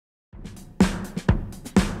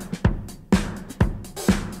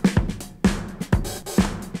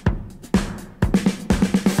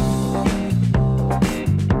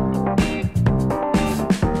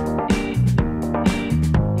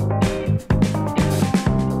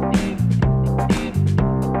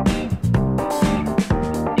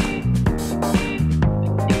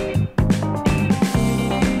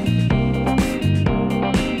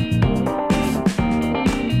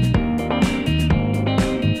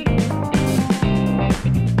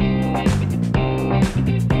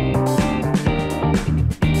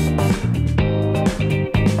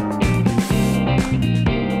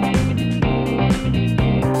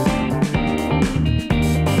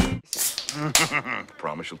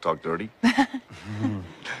Promise you'll talk dirty?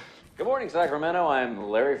 Good morning, Sacramento. I'm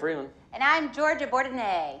Larry Freeman. And I'm Georgia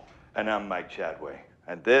Bordenay. And I'm Mike Chadway.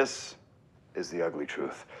 And this is The Ugly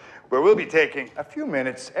Truth, where we'll be taking a few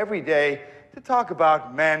minutes every day to talk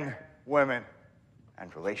about men, women,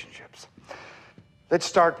 and relationships. Let's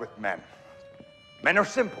start with men. Men are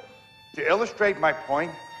simple. To illustrate my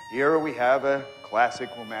point, here we have a classic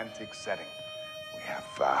romantic setting. We have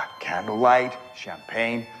candlelight,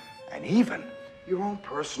 champagne, and even your own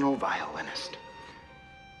personal violinist.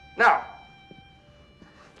 Now,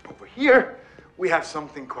 over here, we have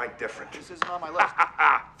something quite different. This isn't on my list.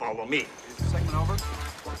 Follow me. Is the segment over?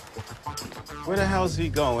 Where the hell's he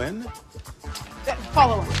going?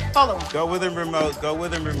 Follow him. Follow him. Go with him remote. Go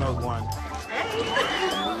with him remote one.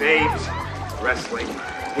 Babes, wrestling,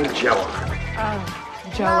 and Jello.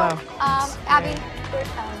 Jello. Abby.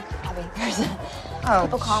 Abby. There's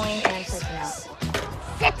people calling and freaking out.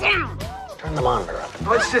 Sit down! Turn the monitor up.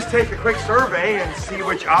 Let's just take a quick survey and see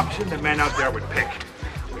which option the men out there would pick.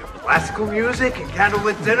 We have classical music and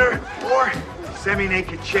candlelit dinner, or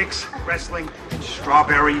semi-naked chicks wrestling in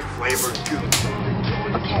strawberry-flavored goo.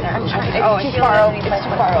 Okay, I'm trying to. Oh, it's too far over. It's too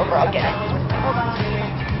far over. I'll get it. Hold on.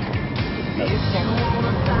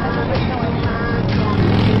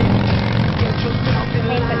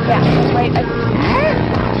 Yeah, it's right.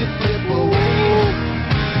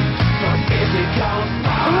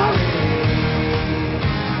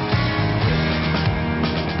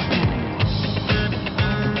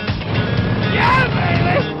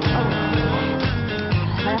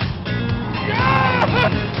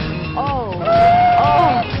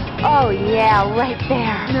 Oh, yeah, right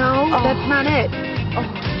there. No, that's not it. Oh,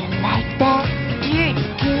 you like that? Good.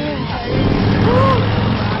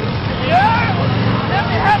 Let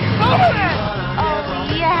me have some of it! Oh,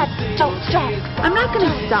 yeah. Don't stop. I'm not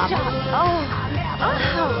gonna stop.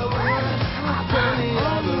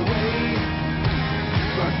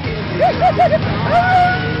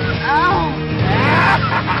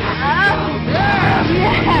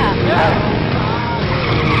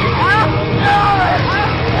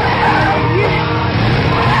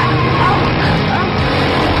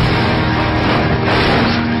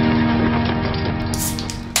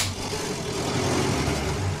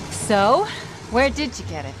 So, where did you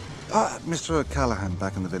get it? Mr. O'Callahan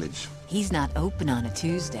back in the village. He's not open on a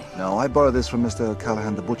Tuesday. No, I borrowed this from Mr.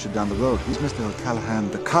 O'Callahan, the butcher down the road. He's Mr. O'Callahan,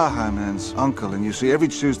 the car man's uncle, and you see, every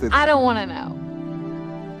Tuesday... I don't want to know.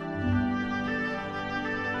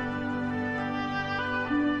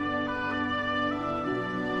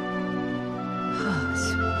 Oh,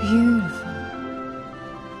 it's beautiful.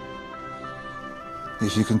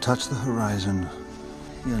 If you can touch the horizon,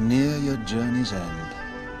 you're near your journey's end.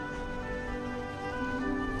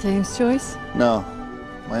 James Joyce? No,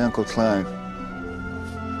 my Uncle Clive.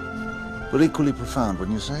 But equally profound,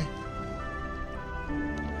 wouldn't you say?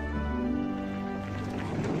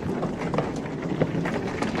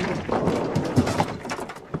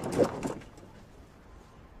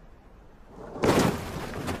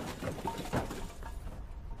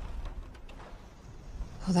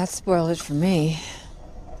 Well, that spoiled it for me.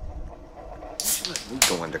 We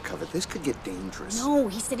go undercover. This could get dangerous. No,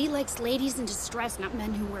 he said he likes ladies in distress, not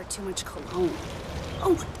men who wear too much cologne.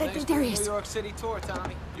 Oh, there he is. New York City tour,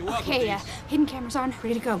 Tommy. You're welcome. Okay, hidden cameras on,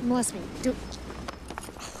 ready to go. Molest me.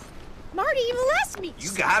 Marty, you molest me.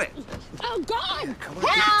 You got it. Oh, God. Come on.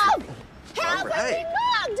 Help! Help! All right.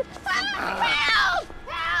 I'm being mugged! Help!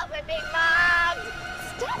 Help! I'm being mugged!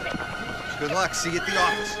 Stop it! Good luck. See you at the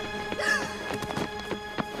office.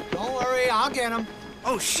 Don't worry, I'll get him.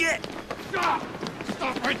 Oh, shit! Stop!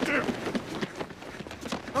 Stop right there!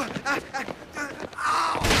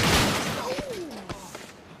 Ow!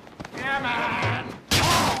 Yeah, man!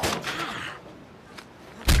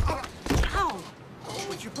 Ow!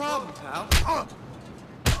 What's your problem, pal?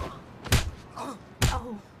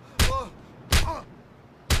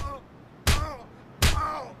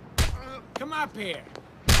 Come up here.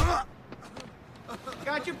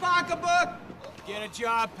 Got your pocketbook? Get a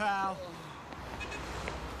job, pal.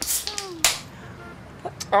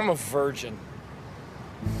 I'm a virgin.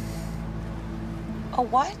 A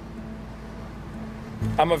what?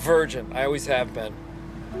 I'm a virgin. I always have been.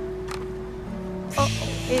 Oh,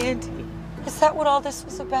 Andy. Is that what all this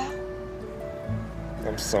was about?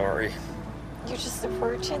 I'm sorry. You're just a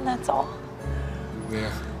virgin, that's all? Yeah.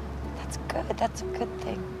 That's good. That's a good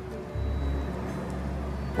thing.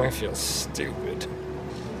 I feel stupid.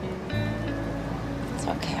 It's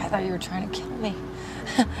okay. I thought you were trying to kill me.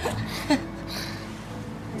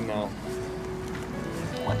 No.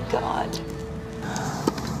 Oh, my God.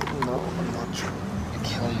 No, I'm not trying to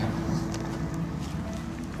kill you.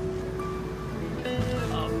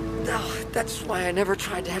 That's why I never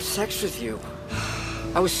tried to have sex with you.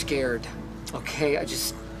 I was scared, okay?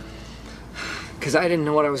 Because I didn't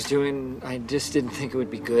know what I was doing. I just didn't think it would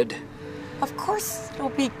be good. Of course it'll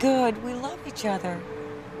be good. We love each other.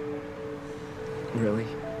 Really?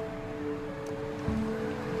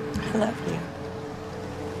 I love you.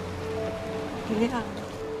 Yeah.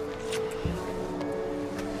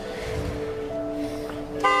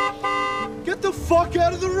 Get the fuck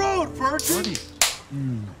out of the road, Virgin! Buddy.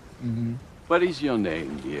 What is your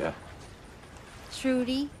name, dear?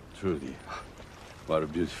 Trudy. Trudy. What a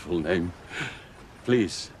beautiful name.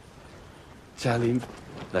 Please, tell him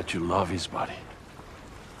that you love his body.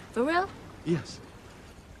 For real? Yes.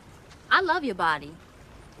 I love your body.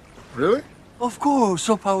 Really? Of course,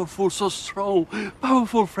 so powerful, so strong.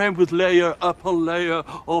 Powerful frame with layer upon layer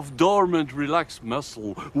of dormant, relaxed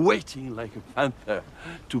muscle, waiting like a panther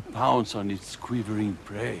to pounce on its quivering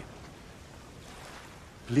prey.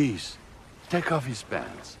 Please, take off his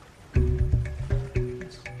pants.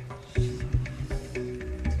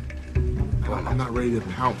 I'm not ready to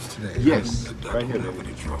pounce today. Yes. Right here.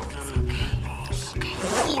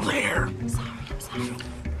 Hold there. I'm sorry.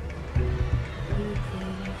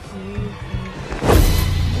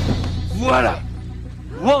 Voila!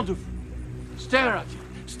 Wonderful. Stare at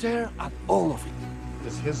it. Stare at all of it.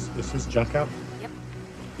 Is his junk out? Yep.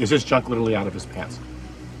 Is his junk literally out of his pants? Yep.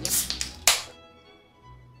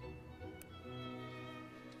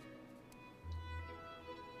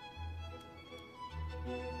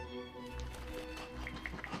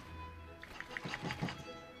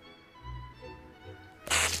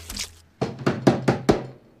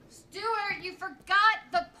 Stuart, you forgot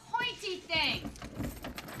the pointy thing.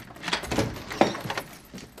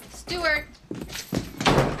 Stuart.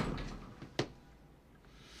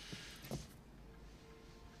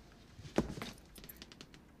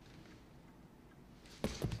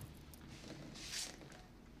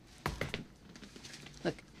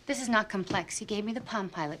 Look, this is not complex. He gave me the Palm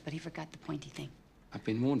Pilot, but he forgot the pointy thing. I've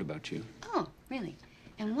been warned about you. Oh, really?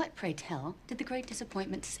 And what, pray tell, did the Great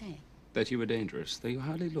Disappointment say? Bet you were dangerous, though you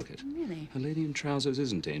hardly look it. Really? A lady in trousers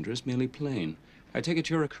isn't dangerous, merely plain. I take it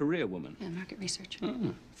you're a career woman. Yeah, market research.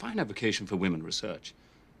 Fine avocation for women research.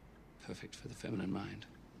 Perfect for the feminine mind.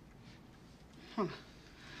 Huh.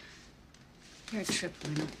 You're a trip,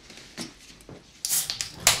 Luna.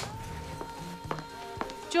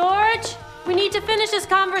 George, we need to finish this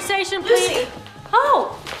conversation, please. Lucy.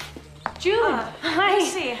 Oh, June. Hi.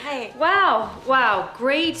 Lucy, hey. Wow,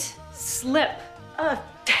 great slip.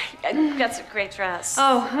 That's a great dress.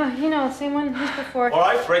 Oh, you know, same one as before. All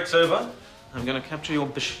right, break's over. I'm gonna capture your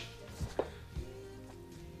bishop.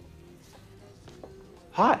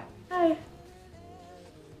 Hi. Hi.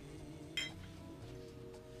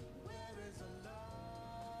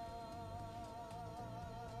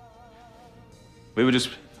 We were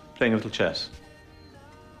just playing a little chess.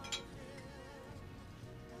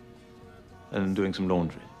 And doing some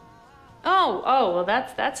laundry. Oh, well,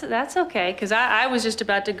 that's okay, because I was just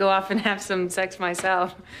about to go off and have some sex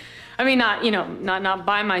myself. I mean, not, you know, not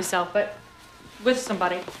by myself, but with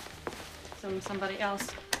somebody. Somebody else.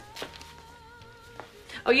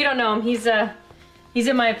 Oh, you don't know him. He's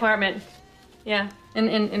in my apartment. Yeah,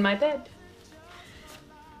 in my bed.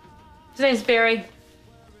 His name's Barry.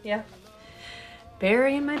 Yeah.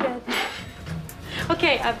 Barry in my bed.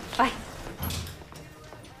 Okay, bye.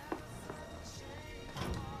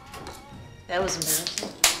 That was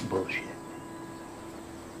embarrassing. Bullshit.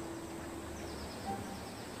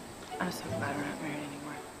 I'm so glad we're not married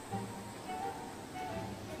anymore.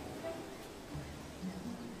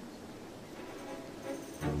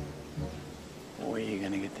 Where are you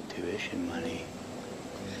gonna get the tuition money?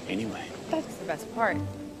 Anyway. That's the best part.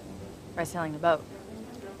 By selling the boat.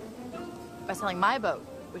 By selling my boat,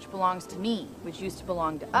 which belongs to me, which used to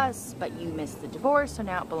belong to us, but you missed the divorce, so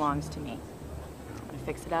now it belongs to me. I'm gonna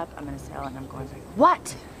fix it up, I'm gonna sell it, and I'm going back.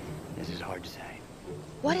 What? This is hard to say.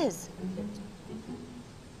 What is?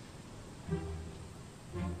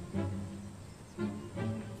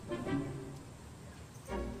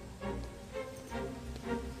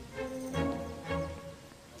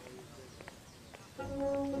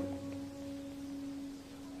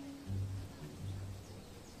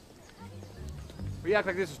 You act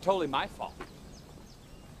like this is totally my fault.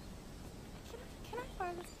 Can I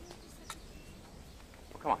borrow this?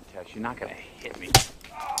 Come on, Tess, you're not gonna hit me.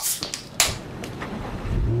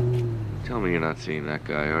 Tell me you're not seeing that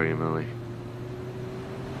guy, are you, Millie?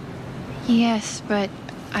 Yes, but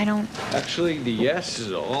I don't... Actually, the yes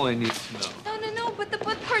is all I need to know. No, but the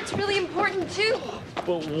butt part's really important too.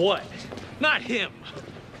 But what? Not him.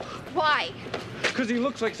 Why? Because he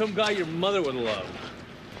looks like some guy your mother would love.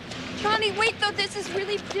 Johnny, wait, though. This is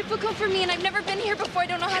really difficult for me, and I've never been here before. I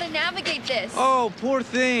don't know how to navigate this. Oh, poor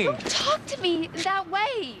thing. Don't talk to me that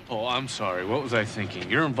way. Oh, I'm sorry. What was I thinking?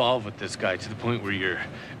 You're involved with this guy to the point where you're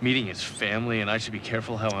meeting his family, and I should be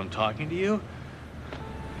careful how I'm talking to you?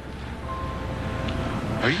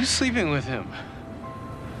 Are you sleeping with him?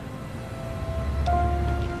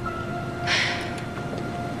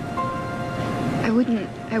 I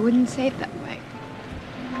wouldn't say it that way.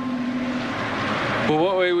 Well,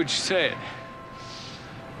 what way would you say it?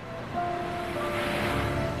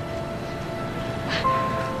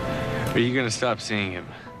 Are you gonna stop seeing him?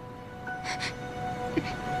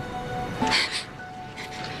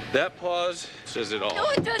 That pause says it all. No,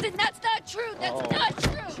 it doesn't. That's not true. That's not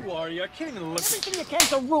true. You are. I can't even look. Everything you can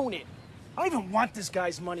to ruin it. I don't even want this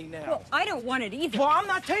guy's money now. Well, I don't want it either. Well, I'm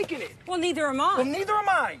not taking it. Well, neither am I. Well, neither am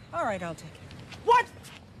I. All right, I'll take it. What?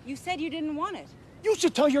 You said you didn't want it. You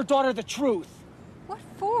should tell your daughter the truth. What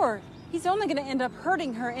for? He's only going to end up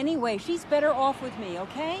hurting her anyway. She's better off with me,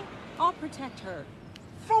 okay? I'll protect her.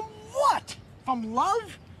 From what? From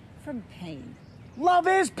love? From pain. Love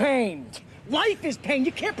is pain. Life is pain.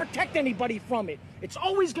 You can't protect anybody from it. It's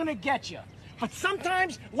always gonna get you. But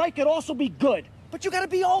sometimes life could also be good. But you gotta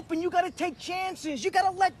be open. You gotta take chances. You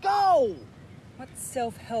gotta let go. What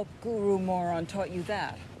self-help guru moron taught you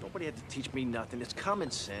that? Nobody had to teach me nothing. It's common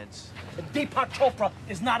sense. And Deepak Chopra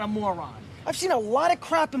is not a moron. I've seen a lot of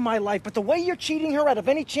crap in my life, but the way you're cheating her out of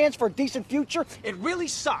any chance for a decent future, it really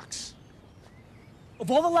sucks. Of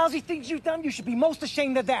all the lousy things you've done, you should be most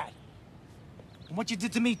ashamed of that. And what you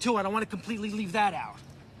did to me, too, I don't want to completely leave that out.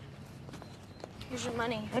 Here's your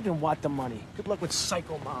money. I didn't want the money. Good luck with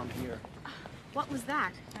Psycho Mom here. What was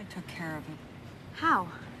that? I took care of it. How?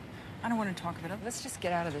 I don't want to talk about it. Let's just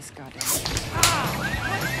get out of this goddamn.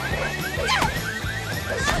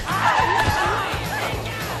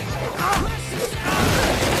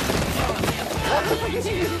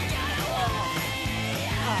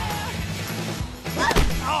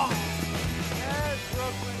 Yes,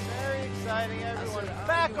 Brooklyn, very exciting. Everyone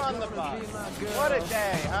back on the bus. What a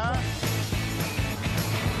day, huh?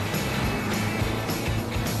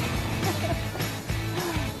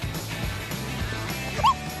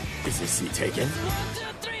 Is this seat taken?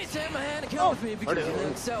 Oh,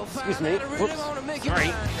 excuse me. Whoops.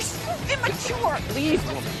 Sorry. Immature! Leave!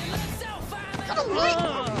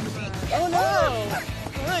 Oh, no!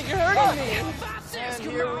 Look, you're hurting me. And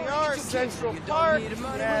here we are, Central Park.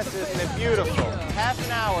 Yes, isn't it beautiful? Half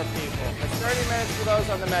an hour, people. It's 30 minutes for those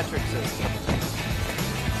on the metric system.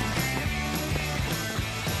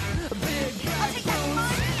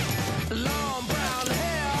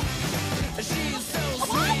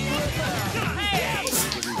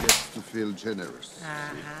 Everybody gets to feel generous.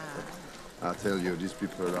 I tell you, these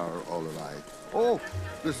people are all alike. Oh,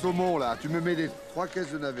 le saumon là, tu me mets les 3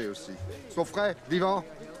 caisses de navet aussi. Ils sont frais, vivants?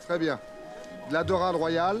 Très bien. De la dorade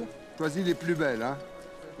royale, choisis les plus belles, hein.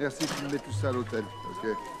 Merci, tu me mets tout ça à l'hôtel,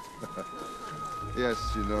 ok? Yes,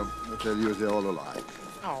 you know, I tell you, they're all alike.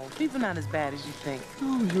 Oh, people not as bad as you think.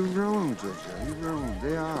 Oh, you're wrong, Georgia, you're wrong.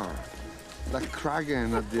 They are. Like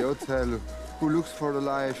Kragan at the hotel, who looks for a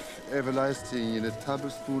life everlasting in a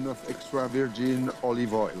tablespoon of extra virgin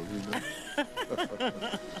olive oil, you know?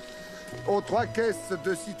 Oh, 3 caisses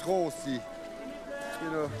de citron aussi. You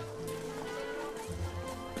know.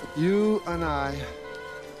 You and I,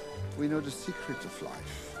 we know the secret of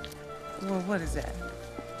life. Well, what is that?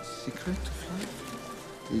 The secret of life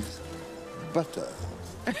is butter.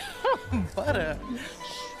 Butter?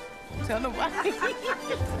 Tell nobody.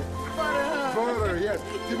 Butter. Butter, yes.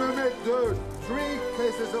 Tu me mets 3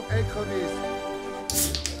 cases of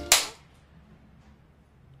écrevisses.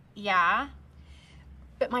 Yeah.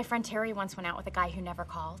 But my friend Terry once went out with a guy who never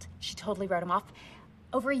called. She totally wrote him off.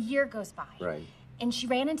 Over a year goes by. Right. And she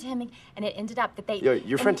ran into him, and it ended up that they... Yo,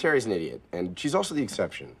 your friend Terry's an idiot, and she's also the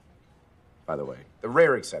exception, by the way. The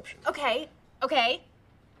rare exception. Okay.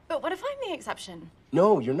 But what if I'm the exception?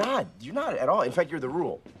 No, you're not. You're not at all. In fact, you're the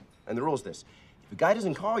rule. And the rule is this. If a guy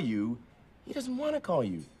doesn't call you, he doesn't want to call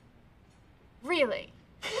you. Really?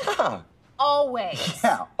 Yeah. Always.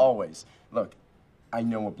 Yeah, always. Look, I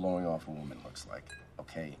know what blowing off a woman looks like,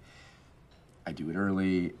 okay? I do it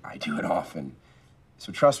early, I do it often.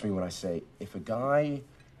 So trust me when I say, if a guy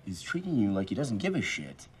is treating you like he doesn't give a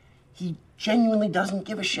shit, he genuinely doesn't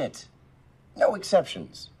give a shit. No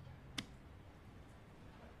exceptions.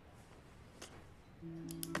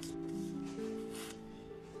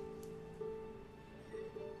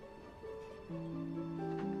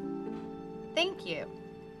 Thank you.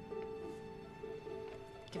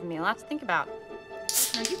 Giving me a lot to think about.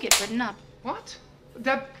 Now you get written up. What?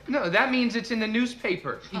 That means it's in the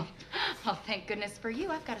newspaper. Well, thank goodness for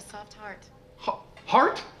you. I've got a soft heart.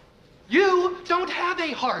 Heart? You don't have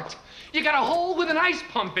a heart. You got a hole with an ice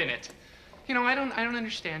pump in it. You know, I don't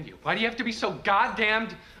understand you. Why do you have to be so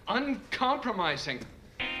goddamned uncompromising?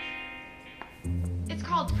 It's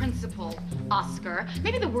called principle, Oscar.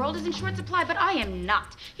 Maybe the world is in short supply, but I am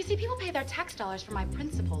not. You see, people pay their tax dollars for my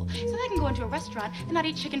principle, so they can go into a restaurant and not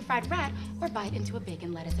eat chicken fried rat or bite into a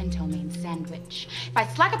bacon, lettuce, and ptomaine sandwich. If I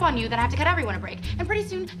slack up on you, then I have to cut everyone a break, and pretty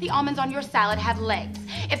soon the almonds on your salad have legs.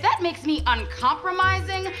 If that makes me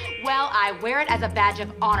uncompromising, well, I wear it as a badge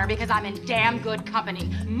of honor because I'm in damn good company.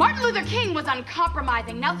 Martin Luther King was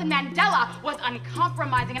uncompromising, Nelson Mandela was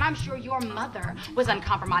uncompromising, and I'm sure your mother was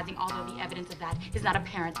uncompromising, although the evidence of that is not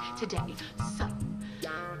apparent today. So,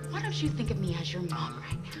 why don't you think of me as your mom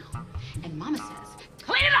right now? And Mama says,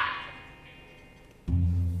 clean it up!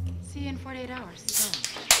 See you in 48 hours.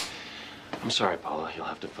 I'm sorry, Paula. You'll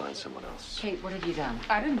have to find someone else. Kate, what have you done?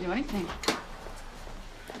 I didn't do anything.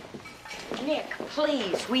 Nick,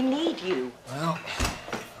 please, we need you. Well,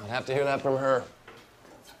 I'd have to hear that from her.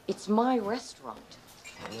 It's my restaurant.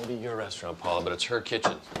 Maybe your restaurant, Paula, but it's her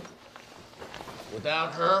kitchen.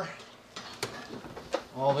 Without her,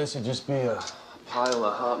 all this would just be a pile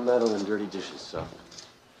of hot metal and dirty dishes, so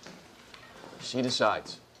she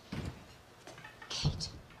decides. Kate.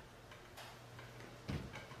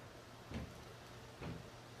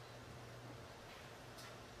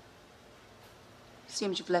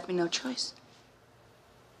 Seems you've left me no choice.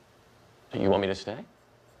 You want me to stay?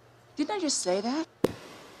 Didn't I just say that?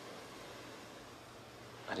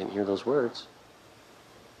 I didn't hear those words.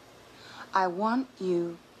 I want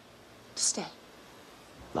you to stay.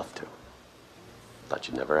 Love to. Thought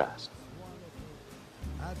you'd never ask.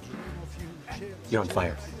 You're on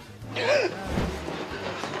fire. Les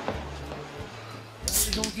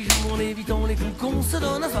gens qui jouent en évitant les coups qu'on se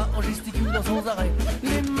donne, ça en gesticulant sans arrêt,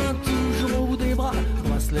 les mains toujours au bout des bras,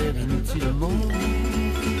 bracelet inutilement.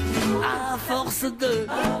 À force de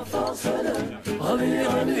remuer,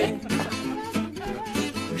 remuer,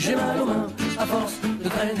 j'ai mal aux mains. À force de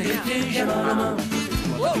traîner les pieds, j'ai mal aux mains.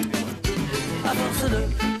 Wow. À force de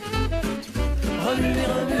remuer,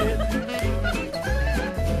 remuer,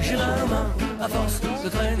 j'ai mal aux mains. À force de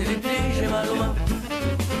traîner les pieds, j'ai mal aux mains.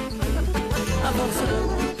 À force de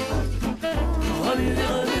remuer,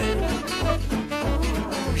 remuer,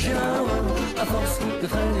 j'ai mal aux mains. À force de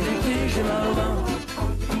traîner les pieds, j'ai mal aux mains.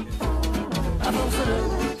 À force de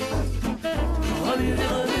remuer,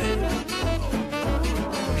 remuer,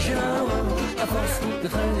 j'ai mal aux mains. À force de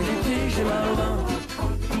traîner les pieds, j'ai mal aux mains.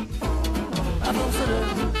 À force de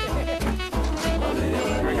remuer,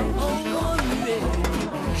 remuer,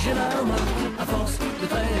 j'ai mal aux mains. À force de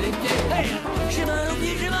traîner les pieds, hey, j'ai mal aux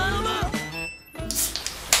pieds, j'ai mal aux mains.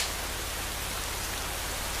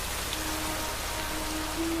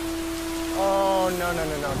 Oh, no, no,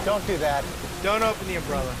 no, no. Don't do that. Don't open the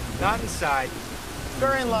umbrella. Not inside.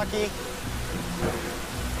 Very unlucky.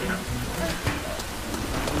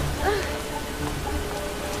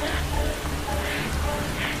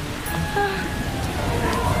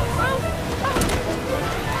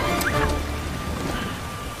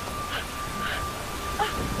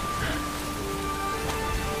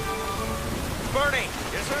 Bernie!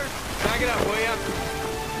 Yes, sir? Back it up, will ya?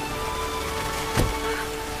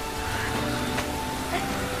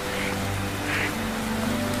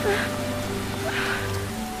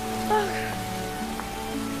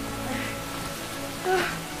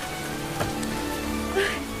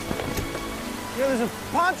 You know, there's a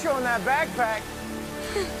poncho in that backpack.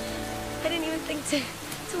 I didn't even think to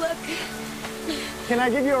look. Can I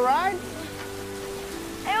give you a ride?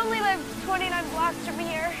 I only live 29 blocks from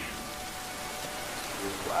here.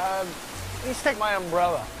 Please take my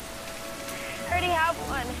umbrella. I already have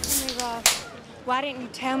one. Oh my God. Why didn't you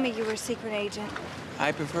tell me you were a secret agent?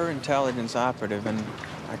 I prefer intelligence operative, and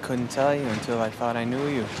I couldn't tell you until I thought I knew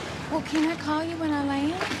you. Well, can I call you when I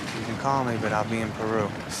land? You can call me, but I'll be in Peru.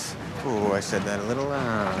 Ooh, I said that a little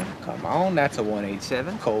loud. Come on, that's a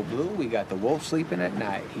 187. Cold blue, we got the wolf sleeping at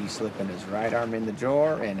night. He's slipping his right arm in the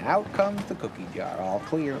drawer, and out comes the cookie jar, all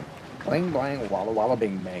clear. Bling, blang, walla, walla,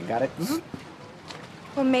 bing, bang. Got it?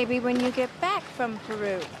 Well, maybe when you get back from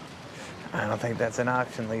Peru. I don't think that's an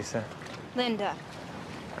option, Lisa. Linda.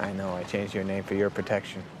 I know, I changed your name for your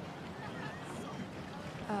protection.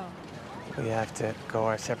 Oh. We have to go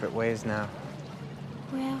our separate ways now.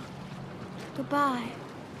 Well, goodbye.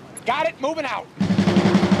 Got it, moving out.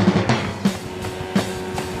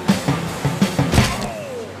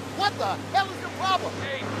 What the hell is your problem?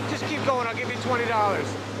 Hey, just keep going. I'll give you $20.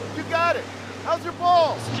 You got it. How's your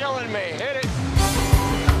balls? It's killing me. Hit it.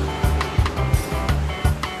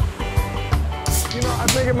 You know, I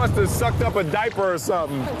think it must have sucked up a diaper or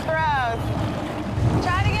something. Gross.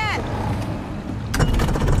 Try it again.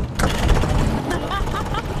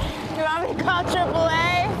 You want me to call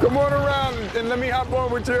AAA? Come on around and let me hop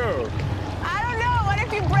on with you. I don't know. What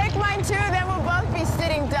if you break mine too? Then we'll both be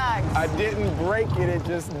sitting ducks. I didn't break it, it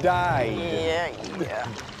just died. Yeah.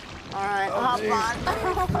 All right, hop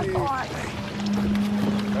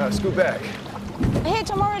on. Scoot back. Hitch,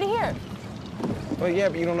 I'm already here. Well, yeah,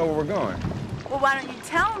 but you don't know where we're going. Well, why don't you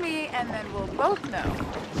tell me, and then we'll both know.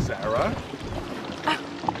 Sarah?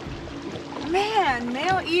 Man,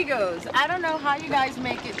 male egos. I don't know how you guys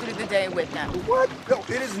make it through the day with them. What? No,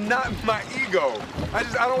 it is not my ego. I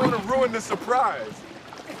don't want to ruin the surprise.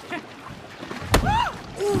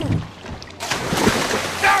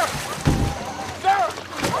 Sarah! Sarah!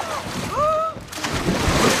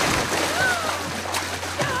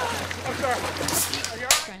 I'm sorry.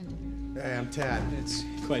 Hey, I'm Tad. It's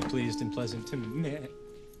quite pleased and pleasant to me.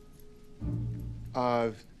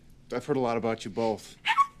 I've heard a lot about you both.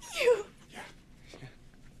 You.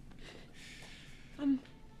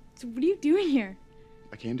 So what are you doing here?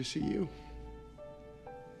 I came to see you.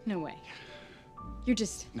 No way. You're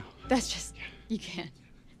just... No. That's just... You can't.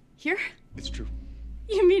 Here? It's true.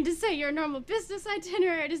 You mean to say your normal business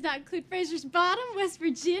itinerary does not include Fraser's Bottom, West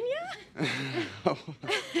Virginia?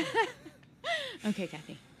 Okay,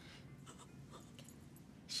 Kathy.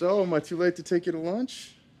 So, am I too late to take you to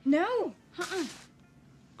lunch? No.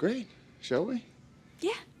 Great. Shall we?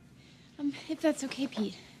 Yeah. If that's okay,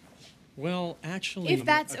 Pete. Well, actually... If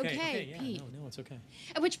that's okay, yeah, Pete. No, it's okay.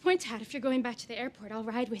 At which point, Tad, if you're going back to the airport, I'll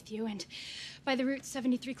ride with you, and by the Route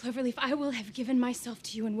 73 Cloverleaf, I will have given myself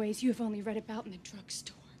to you in ways you have only read about in the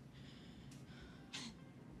drugstore.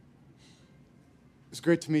 It's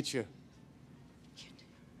great to meet you.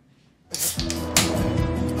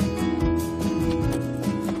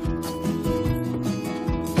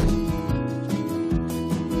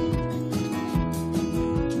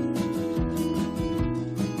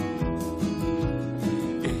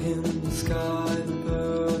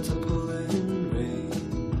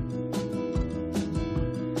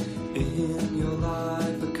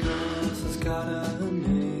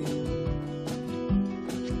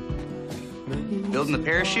 Building the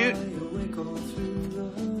parachute?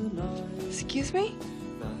 Excuse me?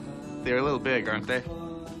 They're a little big, aren't they?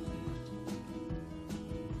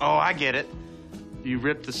 Oh, I get it. You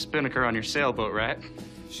ripped the spinnaker on your sailboat, right?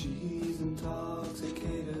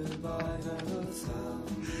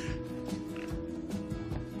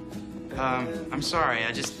 I'm sorry.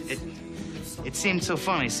 It seemed so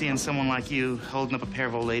funny seeing someone like you holding up a pair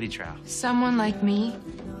of old lady trout. Someone like me?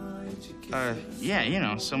 Yeah, you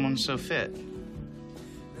know, someone so fit.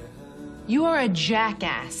 You are a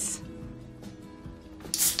jackass.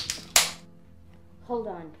 Hold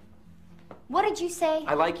on. What did you say?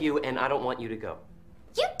 I like you, and I don't want you to go.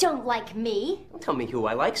 You don't like me. Don't tell me who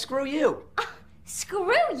I like. Screw you.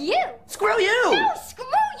 Screw you. Screw you! No, screw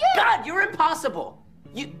you! God, you're impossible.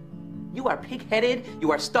 You are pig-headed.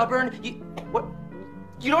 You are stubborn. What?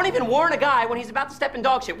 You don't even warn a guy when he's about to step in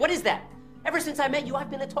dog shit. What is that? Ever since I met you,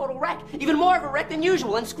 I've been a total wreck. Even more of a wreck than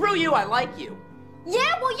usual. And screw you, I like you.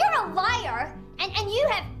 Yeah, well, you're a liar, and you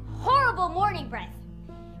have horrible morning breath.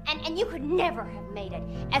 And you could never have made it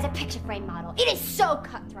as a picture frame model. It is so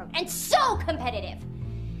cutthroat and so competitive.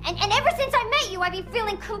 And ever since I met you, I've been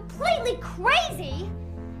feeling completely crazy.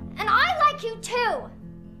 And I like you too.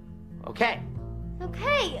 Okay.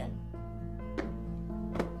 Okay.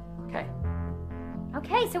 Okay.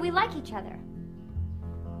 Okay, so we like each other.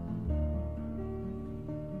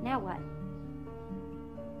 Now what?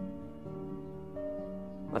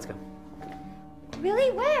 Let's go.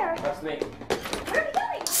 Really? Where? That's me.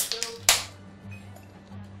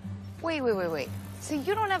 Where are we going? Wait. So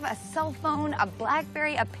you don't have a cell phone, a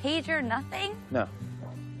BlackBerry, a pager, nothing? No.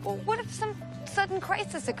 Well, what if some sudden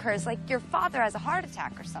crisis occurs, like your father has a heart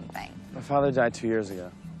attack or something? My father died 2 years ago.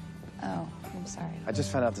 Oh, I'm sorry. I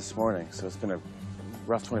just found out this morning, so it's been a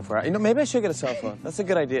rough 24 hours. You know, maybe I should get a cell phone. That's a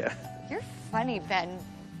good idea. You're funny, Ben.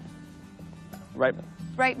 Reitman.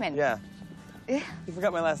 Reitman. Yeah. You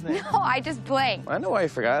forgot my last name. No, I just blanked. I know why you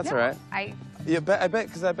forgot. That's No, all right. I bet,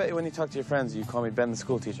 because I bet when you talk to your friends, you call me Ben the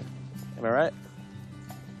school teacher. Am I right?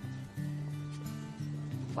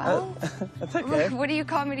 Well, that's okay. what do you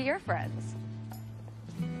call me to your friends?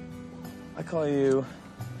 I call you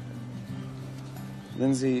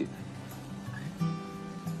Lindsay,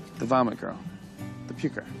 the vomit girl, the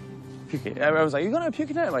puker. Puke. I was like, you going to puke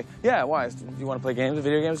tonight? I'm like, yeah, why? Do you want to play games,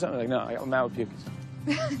 video games or something? Like, no, I'm mad with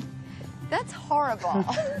pukies. That's horrible.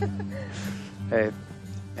 Hey,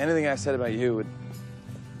 anything I said about you would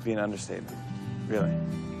be an understatement, really.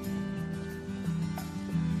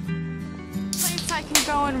 can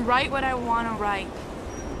go and write what I want to write.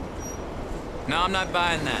 No, I'm not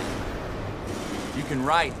buying that. You can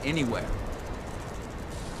write anywhere.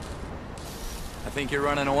 I think you're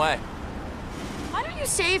running away. Why don't you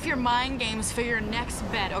save your mind games for your next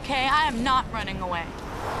bet, okay? I am not running away.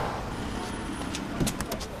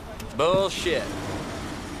 Bullshit.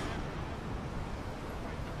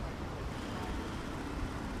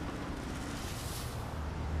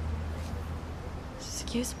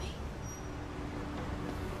 Excuse me?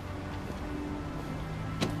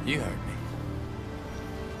 You heard me.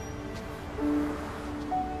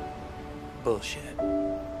 Bullshit.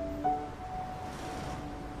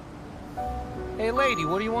 Hey, lady,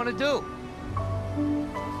 what do you want to do?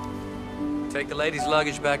 Take the lady's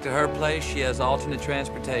luggage back to her place. She has alternate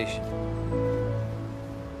transportation.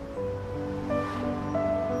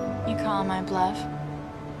 You calling my bluff?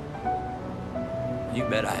 You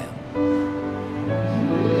bet I am.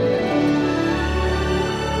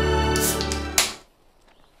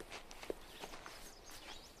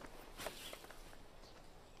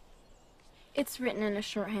 It's written in a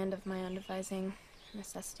shorthand of my own devising.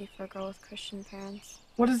 Necessity for a girl with Christian parents.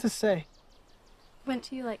 What does this say? Wouldn't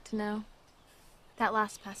you like to know? That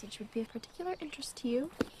last passage would be of particular interest to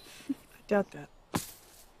you. I doubt that.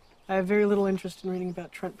 I have very little interest in reading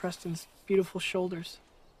about Trent Preston's beautiful shoulders.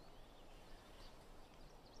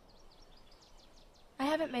 I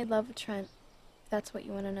haven't made love with Trent, if that's what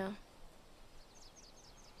you want to know.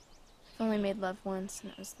 I've only made love once,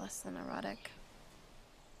 and it was less than erotic.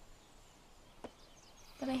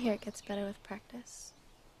 But I hear it gets better with practice.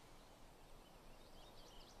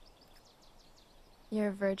 You're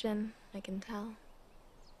a virgin, I can tell.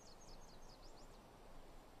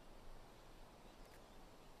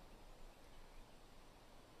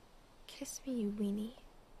 Kiss me, you weenie.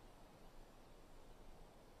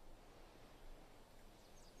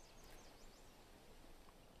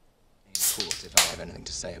 Of course, if I have anything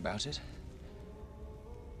to say about it.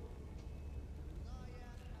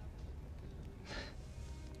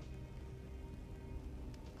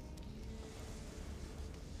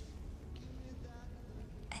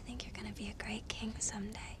 I think you're gonna be a great king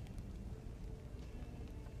someday.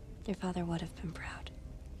 Your father would have been proud.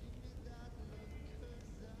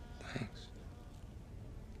 Thanks.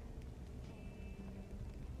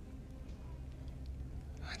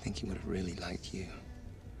 I think he would have really liked you.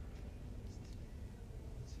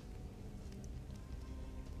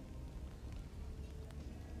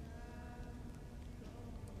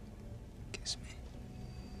 Kiss me.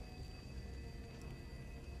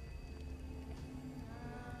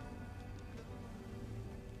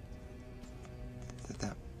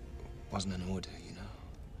 That wasn't an order, you know?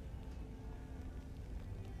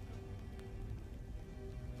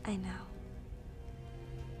 I know.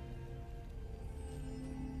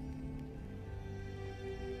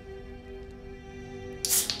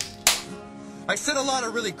 I said a lot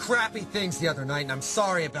of really crappy things the other night, and I'm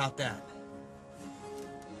sorry about that.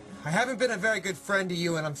 I haven't been a very good friend to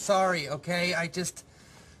you, and I'm sorry, okay?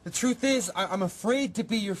 The truth is, I'm afraid to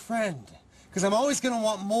be your friend, because I'm always going to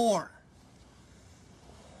want more.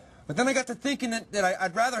 But then I got to thinking that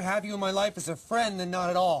I'd rather have you in my life as a friend than not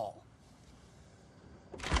at all.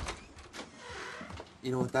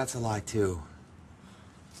 You know what? That's a lie, too.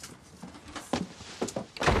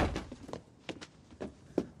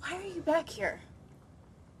 Why are you back here?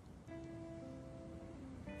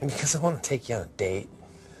 Because I want to take you on a date.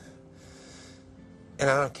 And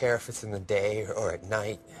I don't care if it's in the day or at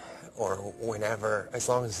night or whenever, as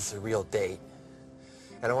long as it's a real date.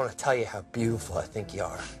 And I want to tell you how beautiful I think you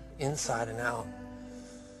are, inside and out.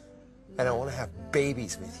 And I want to have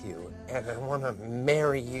babies with you. And I want to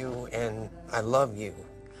marry you, and I love you.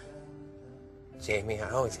 Jamie, I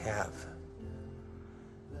always have.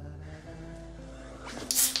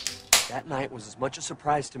 That night was as much a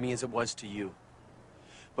surprise to me as it was to you.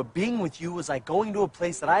 But being with you was like going to a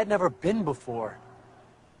place that I had never been before.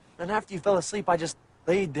 And after you fell asleep, I just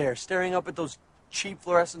laid there, staring up at those cheap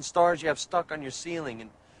fluorescent stars you have stuck on your ceiling. And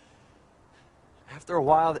after a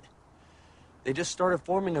while, they just started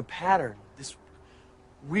forming a pattern. This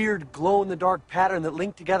weird glow-in-the-dark pattern that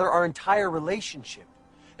linked together our entire relationship.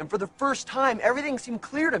 And for the first time, everything seemed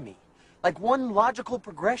clear to me, like one logical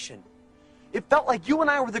progression. It felt like you and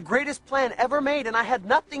I were the greatest plan ever made, and I had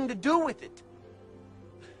nothing to do with it.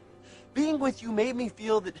 Being with you made me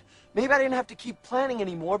feel that maybe I didn't have to keep planning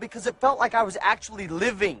anymore, because it felt like I was actually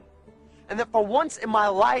living. And that for once in my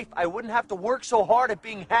life, I wouldn't have to work so hard at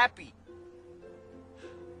being happy.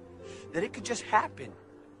 That it could just happen.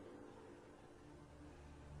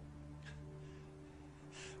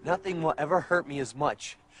 Nothing will ever hurt me as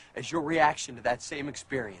much as your reaction to that same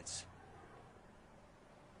experience.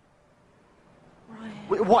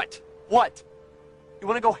 Wait, what? What? You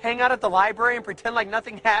want to go hang out at the library and pretend like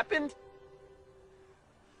nothing happened?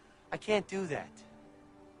 I can't do that.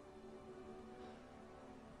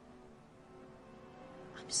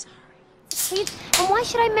 I'm sorry. Please, and why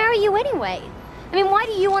should I marry you anyway? I mean, why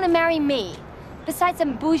do you want to marry me? Besides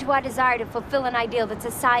some bourgeois desire to fulfill an ideal that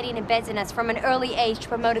society embeds in us from an early age to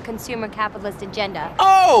promote a consumer capitalist agenda.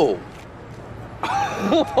 Oh!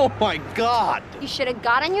 Oh my God! You should have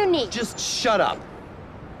got on your knees. Just shut up.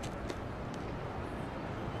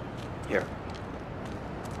 Here.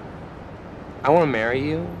 I want to marry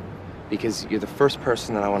you because you're the first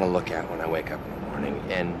person that I want to look at when I wake up in the morning,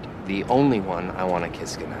 and the only one I want to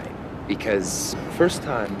kiss goodnight. Because the first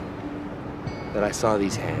time that I saw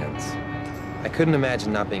these hands, I couldn't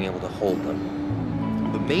imagine not being able to hold them.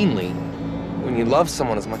 But mainly, when you love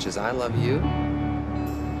someone as much as I love you,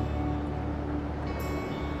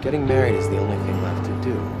 getting married is the only thing left to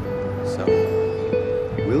do. So,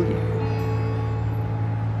 will you?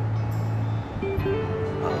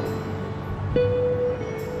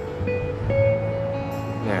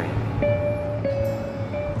 Marry me.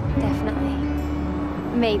 Definitely.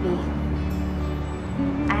 Maybe.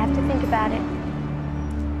 I have to think about it.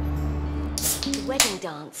 The wedding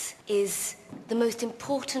dance is the most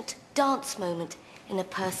important dance moment in a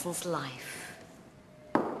person's life.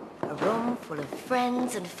 A room full of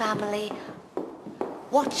friends and family,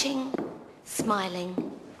 watching,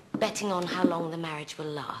 smiling, betting on how long the marriage will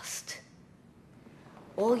last.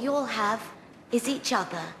 All you'll have is each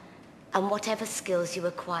other and whatever skills you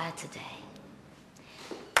acquire today.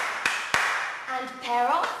 And pair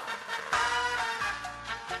off.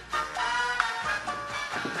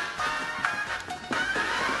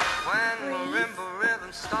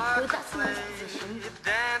 Good, that's a nice position.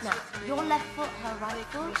 Now, your left foot, her right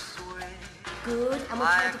foot. Good, and we're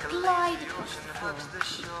trying to glide across the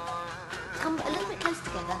floor. Come a little bit close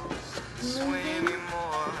together. Moving.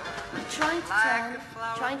 Trying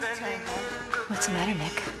to turn her. What's the matter,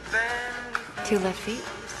 Nick? 2 left feet?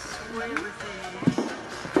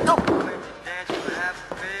 Go!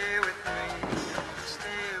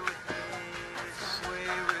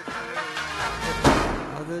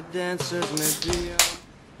 Other dancers may be.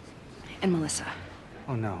 And Melissa.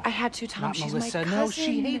 Oh, no. I had to, Tom. Not She's Melissa. my cousin. No,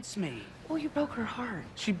 she hates me. Oh, you broke her heart.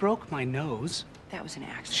 She broke my nose. That was an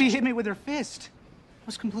accident. She hit me with her fist. I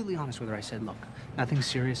was completely honest with her. I said, look, nothing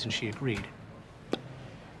serious, and she agreed.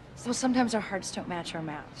 Well, sometimes our hearts don't match our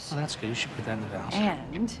mouths. Well, that's good. You should put that in the vows.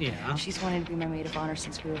 And yeah. She's wanted to be my maid of honor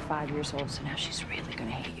since we were 5 years old, so now she's really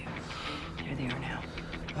gonna hate you. There they are now.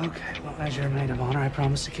 Okay, well, as your maid of honor, I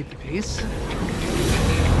promise to keep the peace.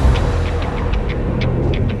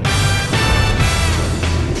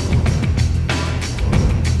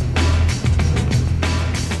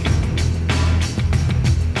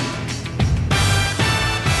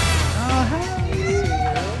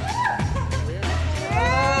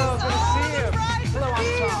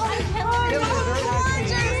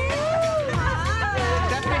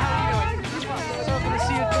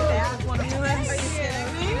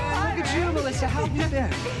 How have you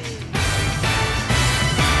been?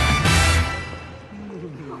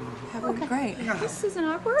 Okay. Great. This isn't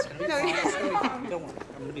awkward. Don't worry,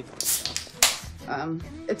 I'm gonna be fine.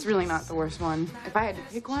 It's really not the worst one. If I had to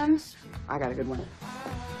pick one, I got a good one.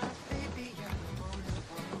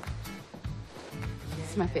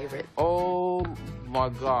 It's my favorite. Oh my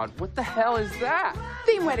God, what the hell is that?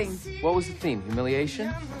 Theme wedding. What was the theme?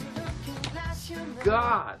 Humiliation?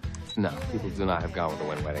 God. No, people do not have gone with the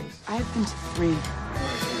wind weddings. I've been to 3. Let's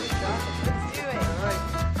do it. All right.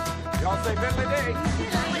 Y'all say Bentley Day.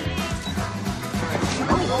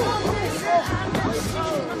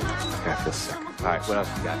 Got this sick. All right, what else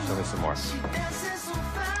you got? Show me some more.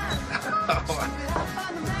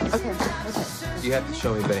 Okay. You have to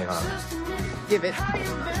show me Benihana. Give it.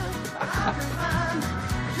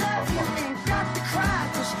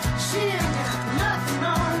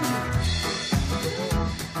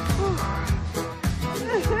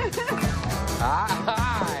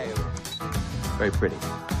 Hi. Very pretty.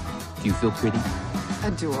 Do you feel pretty?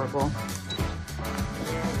 Adorable.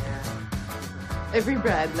 Every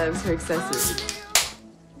bride loves her accessories.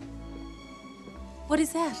 What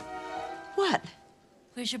is that? What?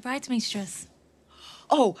 Where's your bridesmaid's dress?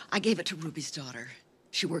 Oh, I gave it to Ruby's daughter.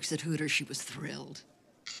 She works at Hooters. She was thrilled.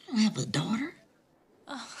 I don't have a daughter.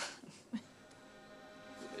 Oh.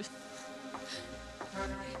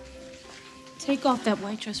 Take off that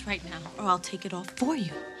white dress right now, or I'll take it off for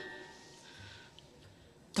you.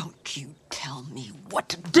 Don't you tell me what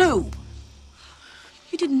to do!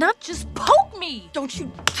 You did not just poke me! Don't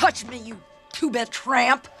you touch me, you two-bit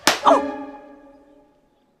tramp! Oh!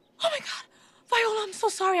 Oh my God! Viola!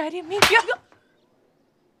 sorry. I didn't mean to.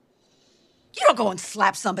 You don't go and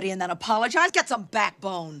slap somebody and then apologize. Get some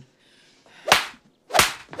backbone.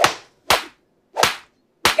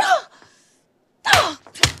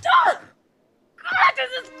 God,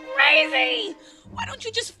 this is crazy! Why don't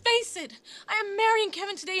you just face it? I am marrying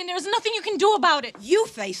Kevin today, and there's nothing you can do about it. You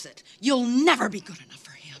face it. You'll never be good enough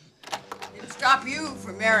for him. Didn't stop you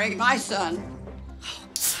from marrying my son.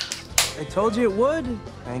 I told you it would.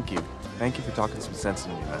 Thank you. Thank you for talking some sense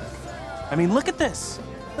into me, man. I mean, look at this.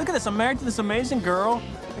 Look at this. I'm married to this amazing girl.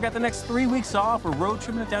 I got the next 3 weeks off. We're road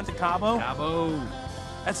tripping it down to Cabo. Cabo.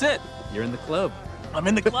 That's it. You're in the club. I'm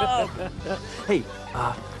in the club. Hey,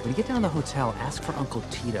 when you get down to the hotel, ask for Uncle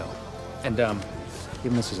Tito. And,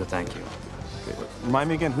 give him this as a thank you. Okay, remind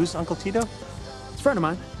me again, who's Uncle Tito? It's a friend of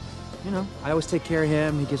mine. You know, I always take care of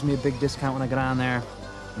him. He gives me a big discount when I get on there.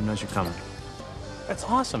 He knows you're coming. That's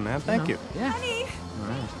awesome, man. Thank you. Yeah. Honey, All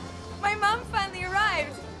right. my mom finally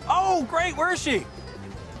arrived. Oh, great. Where is she?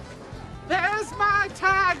 There's my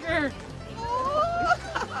tiger.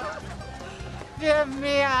 Give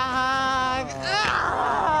me a hug.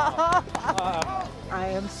 I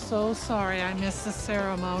am so sorry I missed the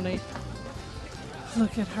ceremony.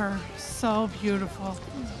 Look at her, so beautiful.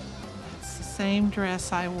 It's the same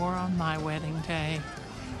dress I wore on my wedding day.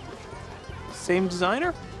 Same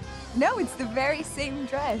designer? No, it's the very same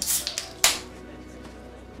dress.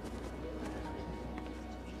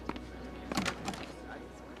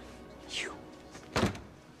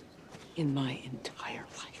 In my entire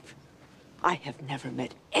life, I have never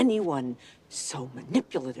met anyone so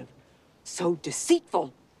manipulative, so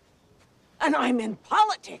deceitful. And I'm in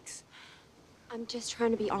politics. I'm just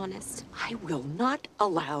trying to be honest. I will not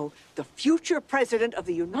allow the future president of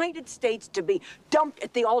the United States to be dumped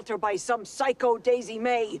at the altar by some psycho Daisy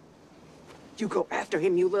May. You go after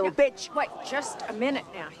him, you little bitch. Wait, just a minute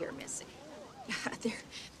now here, Missy.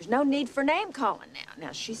 There's no need for name calling now.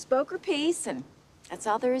 Now, she spoke her piece, and that's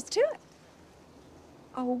all there is to it.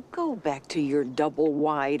 Oh, go back to your double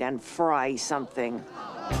wide and fry something.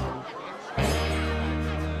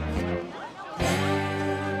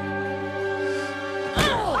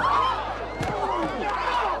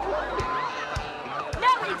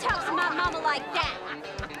 Nobody talks to my mama like that.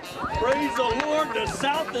 Praise the Lord, the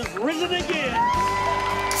South has risen again.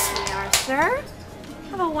 Here you are, sir.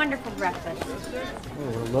 Have a wonderful breakfast. Oh,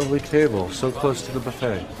 what a lovely table, so close to the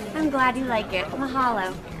buffet. I'm glad you like it.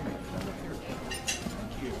 Mahalo.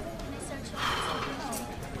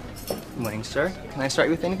 Morning, sir. Can I start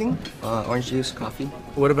you with anything? Orange juice, coffee?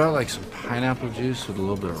 What about like some pineapple juice with a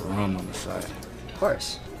little bit of rum on the side? Of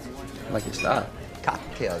course. I like your style.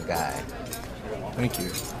 Cocktail guy. Thank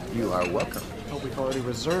you. You are welcome. Oh, we've already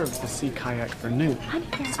reserved the sea kayak for noon.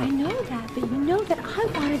 I know that, but you know that I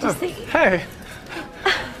wanted to see. Hey!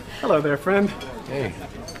 Hello there, friend. Hey,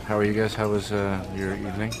 how are you guys? How was your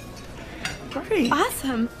evening? Great.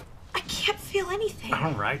 Awesome. I can't feel anything.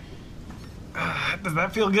 All right. Does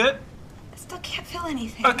that feel good? I still can't feel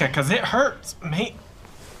anything. Okay, because it hurts, mate.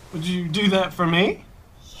 Would you do that for me?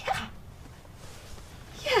 Yeah.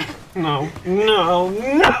 Yeah. No, no,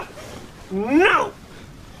 no! No!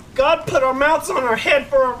 God put our mouths on our head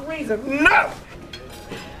for a reason. No!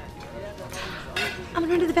 I'm gonna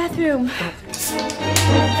run to the bathroom.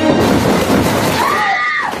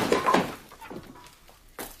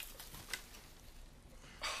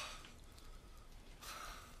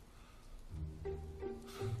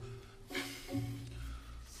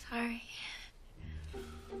 Sorry.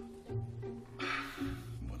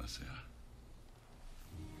 Buonasera.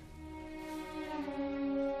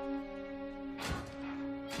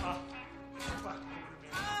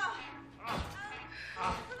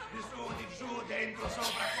 Di su, di giù, dentro,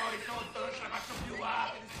 sopra, fuori, sotto, non ce la faccio più,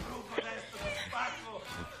 distruggo, destro, spacco,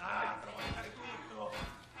 provo a fare tutto.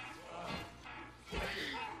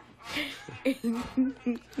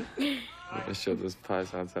 I'm gonna show those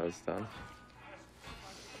pythons how it's done.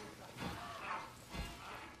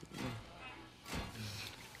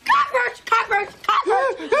 Cockroach! Cockroach!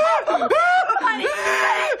 Cockroach! Honey!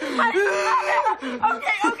 Honey!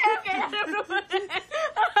 Okay.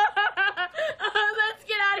 Let's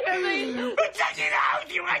get out of here, please. Check it out!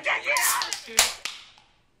 You want to check it out?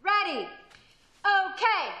 Ready?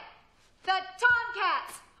 Okay. The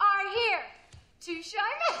Tomcats are here to show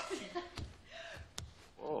me.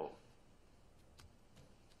 Whoa.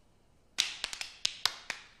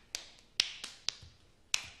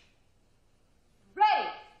 Ready?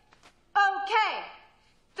 Okay.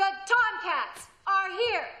 The Tomcats are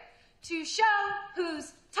here to show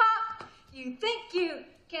who's top. You think you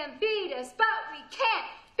can beat us, but we can't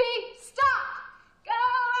be stopped. Go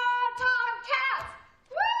Tomcats!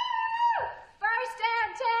 Woo! First and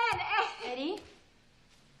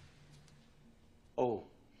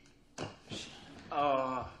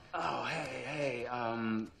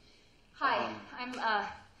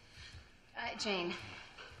Jane.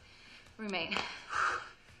 Roommate.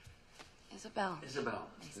 Isabel. Isabel.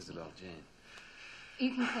 Isabel, Jane.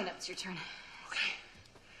 You can clean up. It's your turn.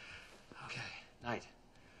 Okay. Night.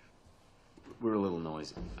 We're a little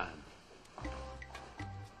noisy.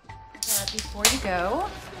 Before you go,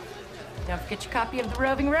 don't forget your copy of The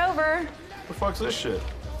Roving Rover. The fuck's this shit?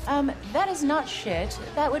 That is not shit.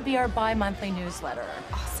 That would be our bi-monthly newsletter.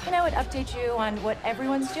 Awesome. You know, it updates you on what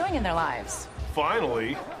everyone's doing in their lives.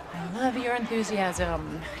 Finally. I love your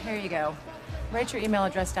enthusiasm. Here you go. Write your email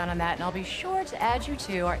address down on that, and I'll be sure to add you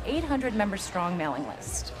to our 800-member strong mailing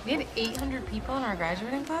list. We had 800 people in our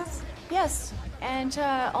graduating class? Yes, and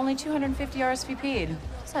only 250 RSVP'd.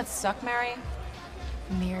 Does that suck, Mary?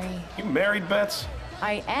 Mary. You married, Bets?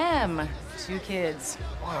 I am. 2 kids.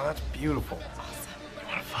 Wow, that's beautiful. Awesome. You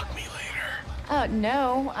wanna fuck me later? Oh,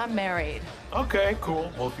 no, I'm married. Okay,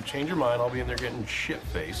 cool. Well, if you change your mind, I'll be in there getting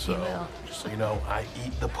shit-faced, so... You will. Just so you know, I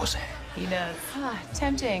eat the pussy. He does.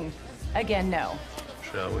 Tempting. Again, no.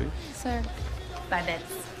 Shall we? Sir. Bye, Bits.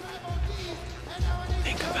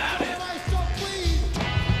 Think about it.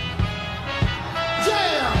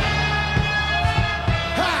 Jam!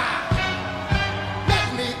 Ha!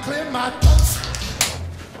 Let me clear my throat.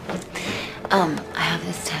 I have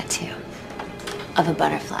this tattoo of a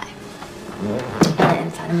butterfly on the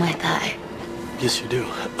inside of my thigh. Yes, you do.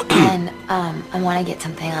 And, I want to get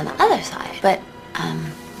something on the other side, but,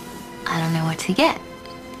 I don't know what to get.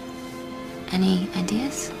 Any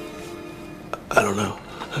ideas? I don't know.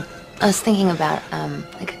 I was thinking about,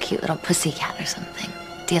 like a cute little pussy cat or something.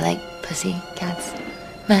 Do you like pussy cats,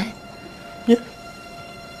 Matt? Yeah.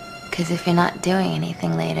 Because if you're not doing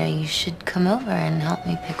anything later, you should come over and help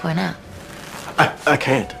me pick one out. I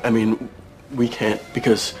can't. I mean, we can't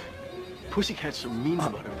because pussycats are mean to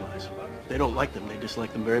butterflies. They don't like them. They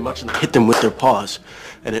dislike them very much, and they hit them with their paws,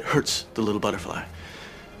 and it hurts the little butterfly.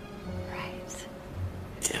 Right.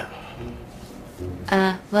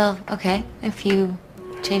 Yeah. Well, okay. If you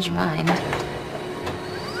change your mind.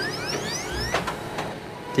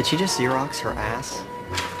 Did she just Xerox her ass?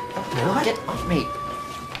 What? Get off me.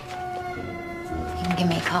 You can give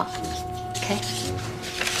me a call, okay?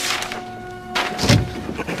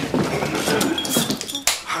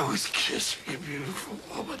 I was kissing a beautiful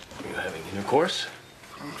woman. Are you having intercourse?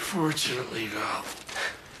 Unfortunately, no.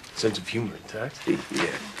 Sense of humor intact?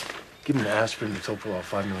 Yeah. Give him an aspirin, metoprolol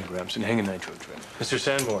 5 milligrams, and hang a nitro drip. Mr.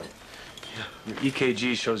 Sanborn. Yeah. Your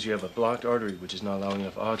EKG shows you have a blocked artery, which is not allowing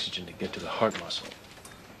enough oxygen to get to the heart muscle.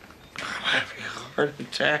 I'm having a heart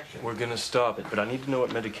attack. We're gonna stop it, but I need to know what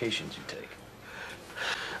medications you take.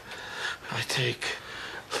 I take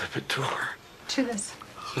Lipitor. To this.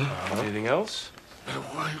 Anything else?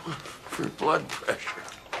 Why for blood pressure?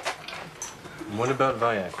 And what about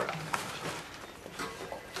Viagra?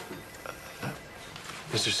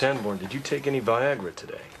 Mr. Sanborn, did you take any Viagra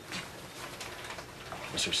today?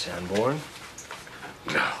 Mr. Sanborn?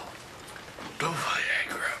 No. No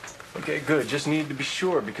Viagra. Okay, good. Just need to be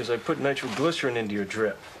sure because I put nitroglycerin into your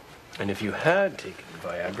drip. And if you had taken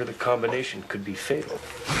Viagra, the combination could be fatal.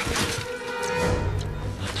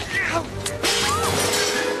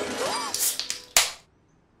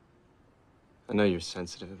 I know you're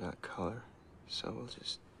sensitive about color, so we'll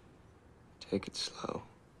just take it slow.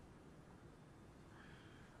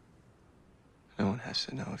 No one has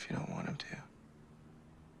to know if you don't want them to.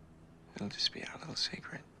 It'll just be our little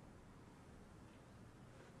secret.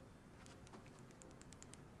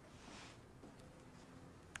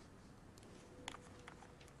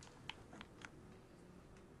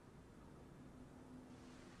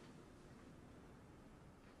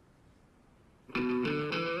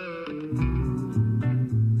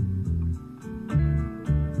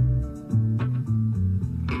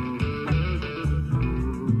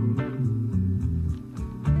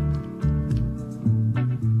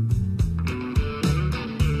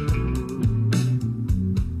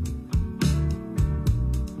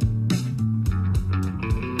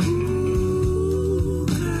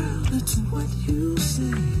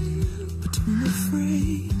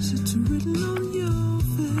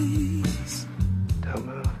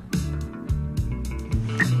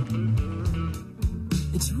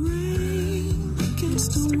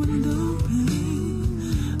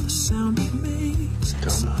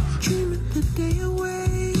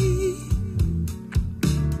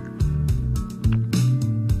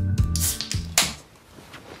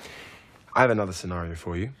 I have another scenario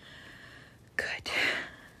for you. Good.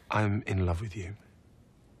 I'm in love with you.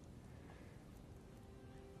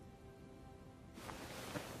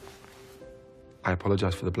 I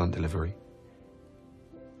apologize for the blunt delivery.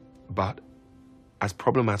 But as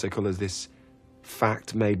problematical as this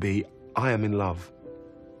fact may be, I am in love.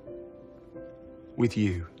 with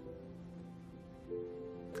you.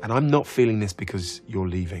 And I'm not feeling this because you're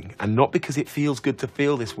leaving, and not because it feels good to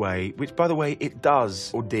feel this way, which, by the way, it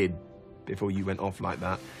does, or did, before you went off like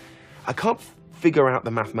that. I can't figure out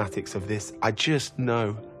the mathematics of this. I just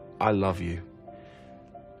know I love you.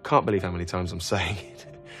 Can't believe how many times I'm saying it.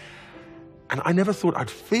 And I never thought I'd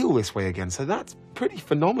feel this way again, so that's pretty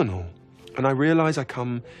phenomenal. And I realise I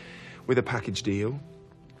come with a package deal,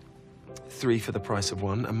 3 for the price of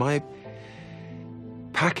 1, and my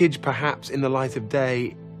package, perhaps in the light of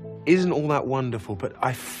day, isn't all that wonderful, but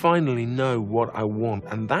I finally know what I want,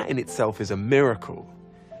 and that in itself is a miracle.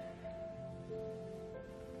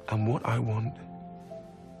 And what I want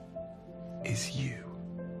is you.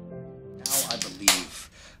 Now I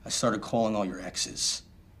believe I started calling all your exes.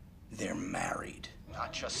 They're married.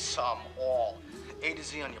 Not just some, all. A to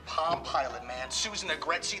Z on your Palm Pilot, man. Susan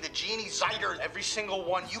Agretzi, the Jeannie Zeiter, every single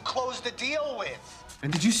one you closed the deal with.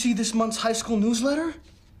 And did you see this month's high school newsletter?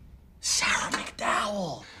 Sarah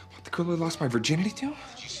McDowell. What, the girl who lost my virginity to?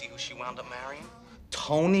 Did you see who she wound up marrying?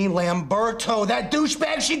 Tony Lamberto, that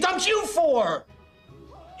douchebag she dumped you for.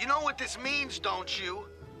 You know what this means, don't you?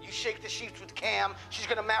 You shake the sheets with Cam, she's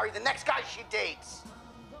gonna marry the next guy she dates.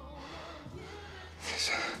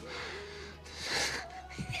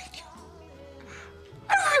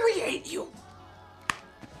 I really hate you.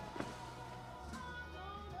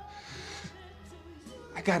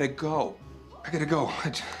 I gotta go.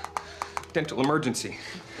 Dental emergency.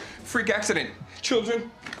 Freak accident.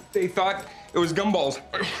 Children, they thought it was gumballs.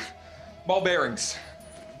 Ball bearings.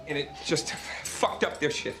 And it just fucked up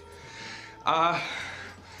their shit.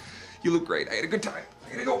 You look great. I had a good time.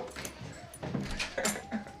 I gotta go.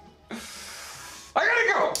 I gotta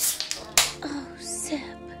go! Oh, Zip.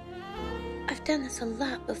 I've done this a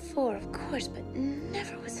lot before, of course, but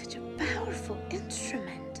never with such a powerful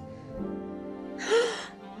instrument.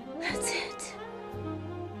 That's it.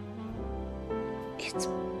 It's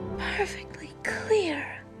perfectly clear.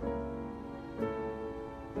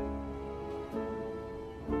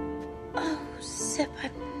 Oh, Zip,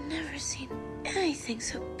 I've never seen anything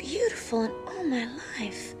so beautiful in all my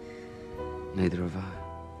life. Neither have I.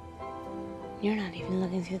 You're not even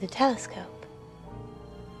looking through the telescope.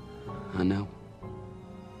 I know.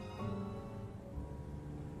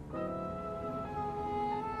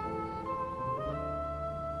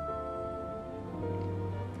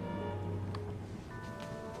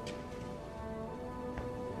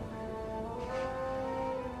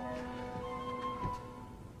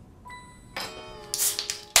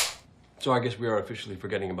 So I guess we are officially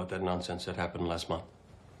forgetting about that nonsense that happened last month.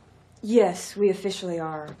 Yes, we officially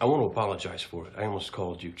are. I want to apologize for it. I almost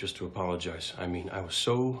called you just to apologize. I mean, I was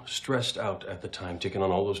so stressed out at the time, taking on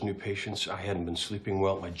all those new patients. I hadn't been sleeping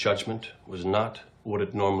well. My judgment was not what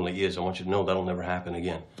it normally is. I want you to know that'll never happen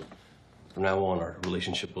again. From now on, our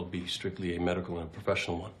relationship will be strictly a medical and a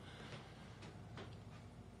professional one.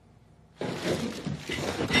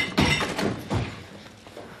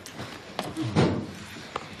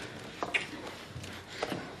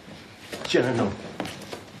 Jenna, no.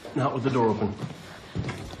 Not with the door open.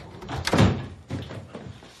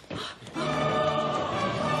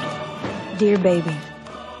 Dear baby,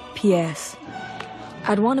 P.S.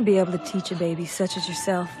 I'd want to be able to teach a baby such as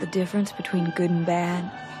yourself the difference between good and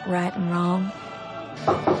bad, right and wrong.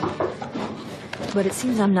 But it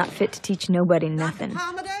seems I'm not fit to teach nobody nothing.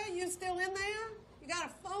 Commodore, you still in there? You got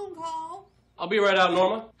a phone call? I'll be right out,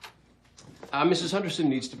 Norma. Mrs. Henderson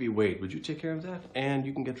needs to be weighed. Would you take care of that? And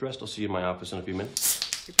you can get dressed. I'll see you in my office in a few minutes.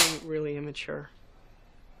 You're being really immature.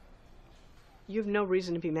 You have no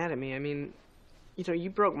reason to be mad at me. I mean, you know,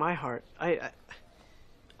 you broke my heart. I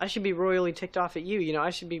should be royally ticked off at you. You know,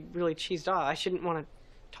 I should be really cheesed off. I shouldn't want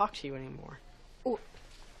to talk to you anymore.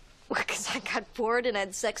 Because I got bored and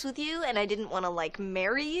had sex with you and I didn't want to, like,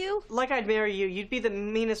 marry you? Like I'd marry you. You'd be the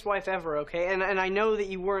meanest wife ever, okay? And I know that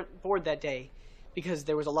you weren't bored that day because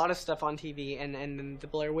there was a lot of stuff on TV and the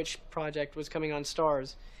Blair Witch Project was coming on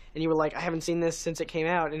Stars. And you were like, I haven't seen this since it came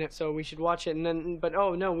out, and so we should watch it. And then, but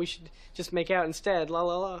oh no, we should just make out instead. La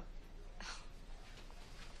la la.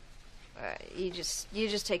 You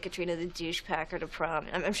just take Katrina the douchepacker to prom.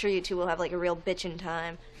 I'm sure you two will have like a real bitchin'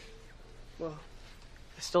 time. Well,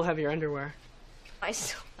 I still have your underwear. I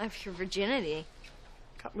still have your virginity.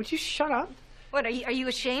 God, would you shut up? What, are you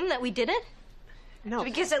ashamed that we did it? No.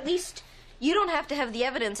 Because at least you don't have to have the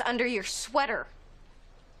evidence under your sweater.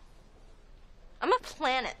 I'm a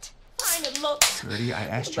planet. Fine, it looks. Gertie, I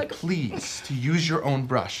asked you please to use your own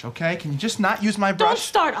brush, okay? Can you just not use my brush? Don't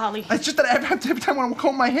start, Ollie. It's just that every time I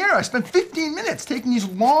comb my hair, I spend 15 minutes taking these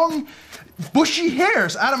long, bushy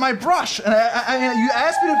hairs out of my brush. And you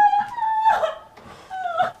asked me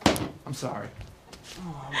to... I'm sorry.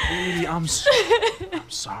 Oh, baby, I'm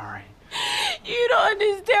sorry. You don't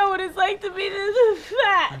understand what it's like to be this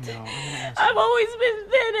fat. I know. I've always been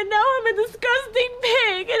thin, and now I'm a disgusting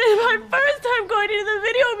pig. And it's my first time going to the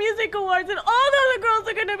Video Music Awards, and all the other girls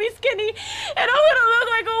are gonna be skinny, and I'm gonna look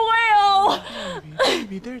like a whale.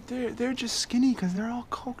 Baby, they're just skinny because they're all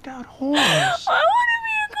coked out whores. I want to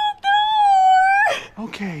be a coked out whore.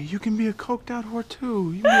 Okay, you can be a coked out whore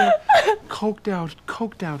too. You can be a coked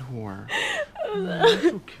out whore. That's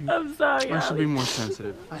so cute. I'm sorry, I should be Ollie. more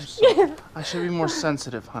sensitive. I'm sorry. I should be more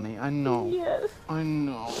sensitive, honey. I know. Yes. I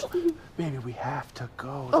know. Baby, we have to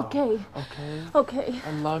go. Though. Okay. Okay. Okay.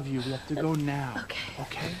 I love you. We have to go now. Okay.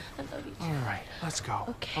 Okay. I love you too. All right. Let's go.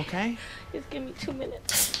 Okay. Okay. Just give me 2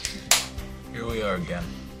 minutes. Here we are again.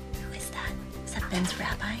 Who is that? Is that Ben's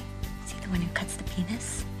rabbi? Is he the one who cuts the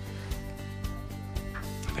penis?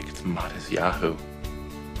 I think it's Mata's Yahoo.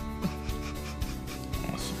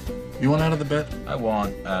 You want out of the bet? I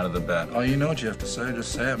want out of the bet. Oh, you know what you have to say.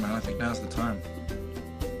 Just say it, man. I think now's the time.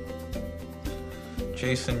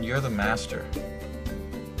 Jason, you're the master.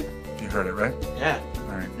 You heard it, right? Yeah.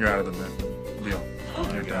 All right, you're out of the bet. Deal.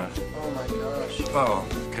 You're done. Oh my gosh. Oh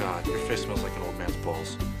God, your face smells like an old man's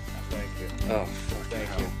balls. Thank you. Oh, fuck. Thank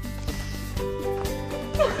you.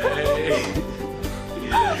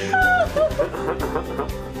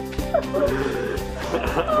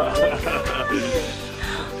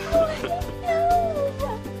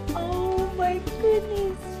 Oh my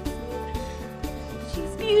goodness.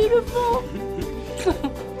 She's beautiful.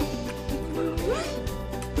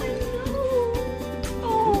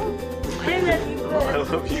 Oh, I love you, bud. I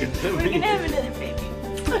love you, too. We're gonna have another baby.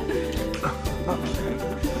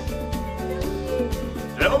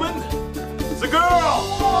 Gentlemen, it's a girl.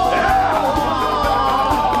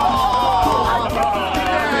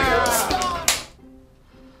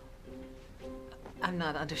 I'm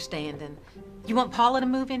not understanding. You want Paula to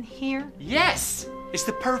move in here? Yes! It's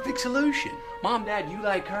the perfect solution. Mom, Dad, you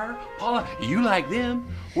like her. Paula, you like them.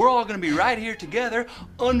 We're all gonna be right here together,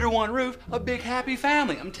 under one roof, a big happy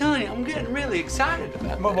family. I'm telling you, I'm getting really excited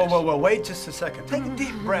about this. Whoa, wait just a second. Take a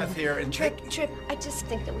deep breath here and take... Trip, I just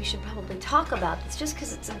think that we should probably talk about this just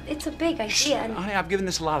because it's a big idea. And Honey, I've given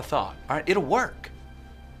this a lot of thought. All right, it'll work.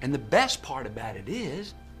 And the best part about it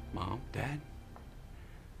is, Mom, Dad,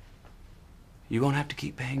 you won't have to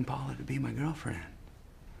keep paying Paula to be my girlfriend.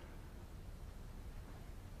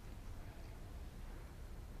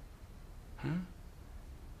 Huh?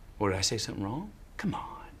 Or did I say something wrong? Come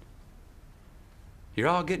on. You're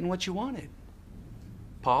all getting what you wanted.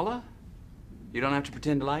 Paula, you don't have to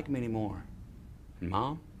pretend to like me anymore. And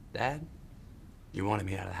Mom, Dad, you wanted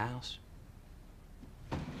me out of the house.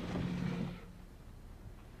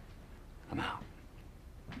 I'm out.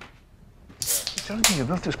 You telling me you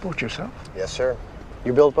built this boat yourself? Yes, sir.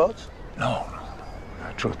 You build boats? No.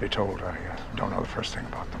 Truth be told, I don't know the first thing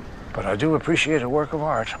about them. But I do appreciate a work of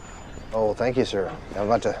art. Oh, well, thank you, sir. I'm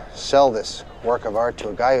about to sell this work of art to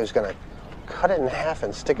a guy who's gonna cut it in half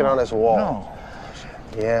and stick it on his wall.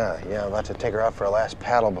 No. Yeah, I'm about to take her out for a last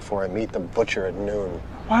paddle before I meet the butcher at noon.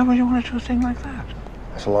 Why would you want to do a thing like that?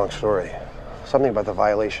 That's a long story. Something about the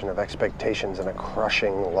violation of expectations and a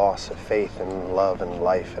crushing loss of faith in love and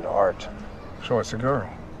life and art. So it's a girl?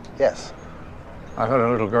 Yes. I've had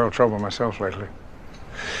a little girl trouble myself lately.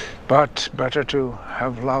 But better to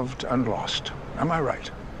have loved and lost. Am I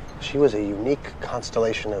right? She was a unique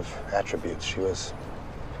constellation of attributes. She was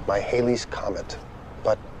my Halley's Comet.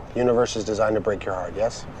 But the universe is designed to break your heart,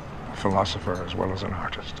 yes? A philosopher as well as an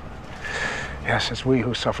artist. Yes, it's we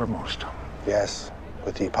who suffer most. Yes,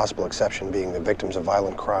 with the possible exception being the victims of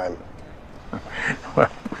violent crime.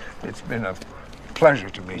 Well, it's been a pleasure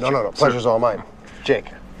to meet you. No, pleasure's all mine.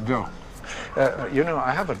 Jake. No. You know,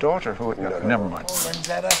 I have a daughter who... never mind.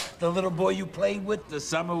 Lanzetta, the little boy you played with the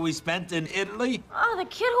summer we spent in Italy? oh, the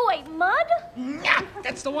kid who ate mud? Yeah,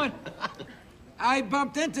 that's the one. I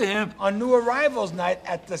bumped into him on new arrivals night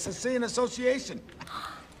at the Sicilian Association.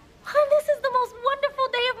 Oh, this is the most wonderful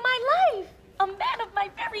day of my life. A man of my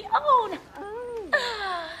very own.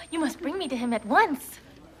 You must bring me to him at once.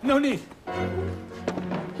 No need.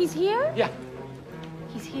 He's here? Yeah.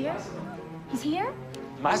 He's here? He's here?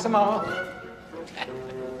 Massimo.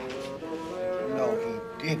 No,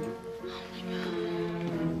 he didn't.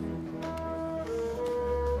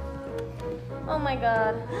 Oh my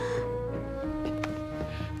God.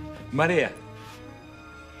 Maria,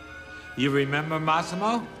 you remember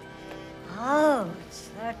Massimo? Oh,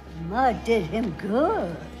 that mud did him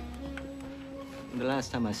good. The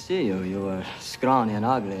last time I see you, you were scrawny and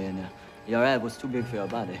ugly, and your head was too big for your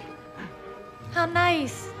body. How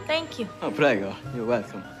nice. Thank you. Oh, prego. You're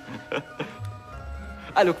welcome.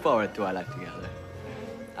 I look forward to our life together.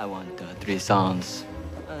 I want 3 songs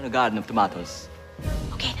and a garden of tomatoes.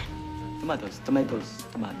 Okay then. Tomatoes, tomatoes.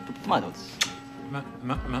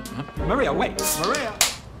 Maria, wait. Maria.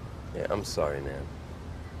 Yeah, I'm sorry, man.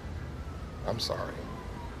 I'm sorry.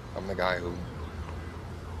 I'm the guy who...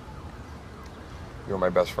 You're my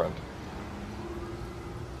best friend.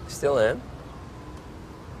 Still am.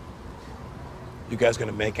 You guys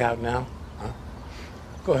gonna make out now? Huh?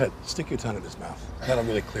 Go ahead, stick your tongue in his mouth. That'll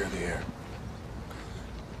really clear the air.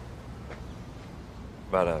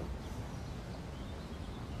 About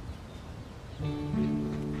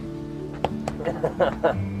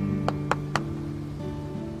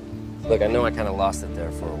Look, I know I kind of lost it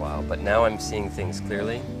there for a while, but now I'm seeing things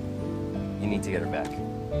clearly. You need to get her back.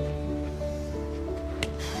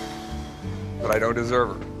 But I don't deserve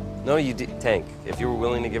her. No, you do. Tank, if you were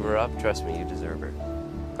willing to give her up, trust me, you deserve her.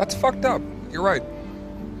 That's fucked up. You're right.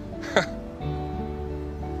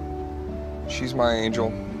 She's my angel,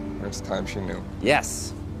 and it's time she knew.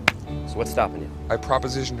 Yes. So what's stopping you? I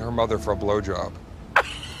propositioned her mother for a blowjob.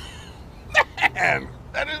 Man,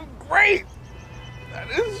 that is great.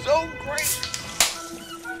 That is so great.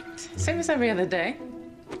 Same as every other day.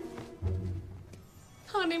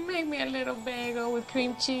 Honey, make me a little bagel with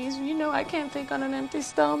cream cheese. You know I can't think on an empty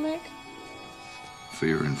stomach. For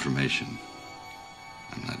your information,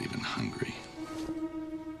 I'm not even hungry.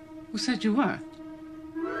 Who said you were?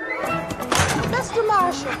 Mr.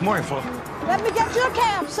 Marshall, Morning, Flo. let me get you a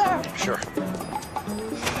cab, sir. Sure.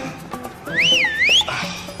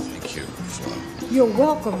 Thank you, Flo. You're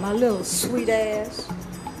welcome, my little sweet ass.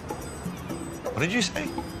 What did you say?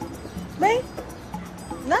 Me?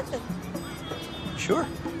 Nothing. Sure.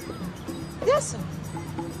 Yes, sir.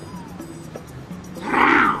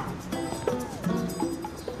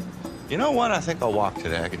 You know what? I think I'll walk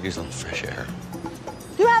today. I could use a little fresh air.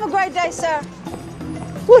 You have a great day, sir.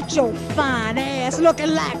 With your fine ass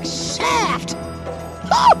looking like Shaft.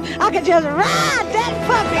 Oh, I could just ride that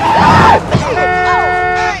puppy.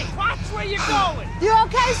 Hey, watch where you're going. You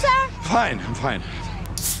okay, sir? Fine, I'm fine.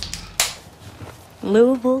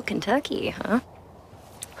 Louisville, Kentucky, huh?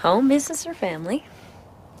 Home, business, or family?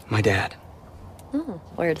 My dad. Oh,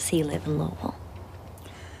 where does he live in Louisville?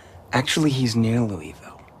 Actually, he's near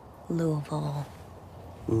Louisville. Louisville.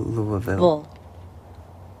 Louisville.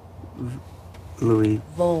 Louis.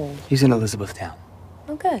 Vol. He's in Elizabethtown.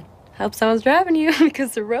 Oh, good. Hope someone's driving you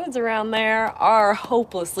because the roads around there are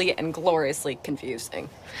hopelessly and gloriously confusing.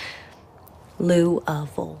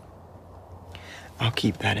 Louisville. I'll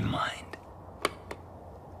keep that in mind.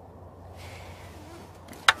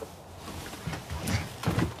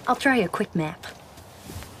 I'll try a quick map.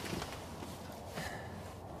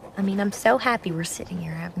 I mean, I'm so happy we're sitting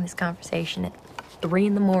here having this conversation at 3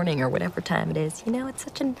 in the morning or whatever time it is. You know, it's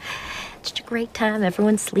such a great time.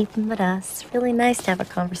 Everyone's sleeping but us. It's really nice to have a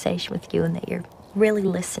conversation with you and that you're really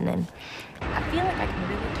listening. I feel like I can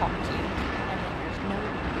really talk to you. And that there's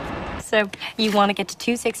no... So you want to get to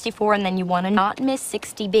 264 and then you want to not miss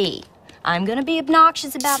 60B. I'm going to be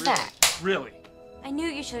obnoxious about that. Really? I knew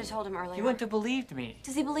you should have told him earlier. You wouldn't have believed me.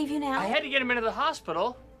 Does he believe you now? I had to get him into the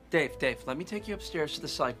hospital. Dave, let me take you upstairs to the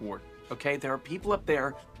psych ward, okay? There are people up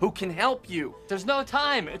there who can help you. There's no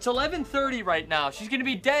time. It's 11:30 right now. She's gonna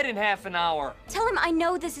be dead in half an hour. Tell him I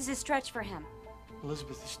know this is a stretch for him.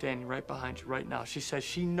 Elizabeth is standing right behind you right now. She says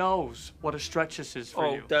she knows what a stretch this is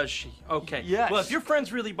for you. Oh, does she? Okay. Yes. Well, if your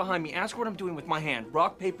friend's really behind me, ask what I'm doing with my hand.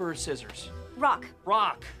 Rock, paper, or scissors? Rock.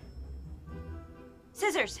 Rock.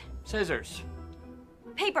 Scissors. Scissors.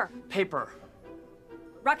 Paper. Paper.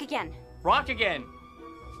 Rock again. Rock again.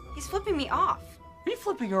 He's flipping me off. Are you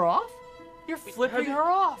flipping her off? You're flipping her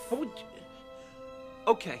off.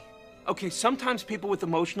 Okay, sometimes people with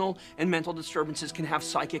emotional and mental disturbances can have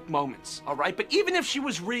psychic moments, all right? But even if she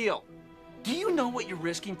was real, do you know what you're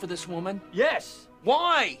risking for this woman? Yes.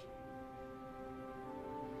 Why?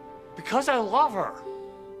 Because I love her.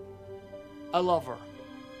 I love her.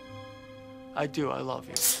 I do, I love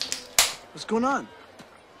you. What's going on?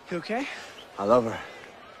 You okay? I love her.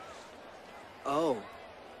 Oh.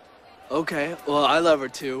 Okay, well, I love her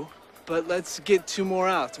too. But let's get 2 more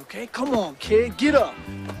out, okay? Come on, kid, get up.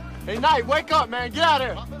 Hey, Knight, wake up, man. Get out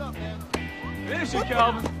of here. Finish it,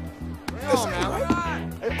 Calvin.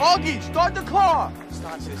 Hey, Augie, start the car.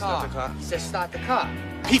 Start the car. He says start the car.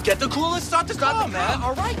 Pete, get the car. Let's start the car, man.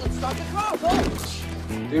 All right, let's start the car. Go.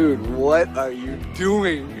 Dude, what are you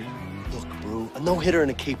doing? Look, bro, a no-hitter in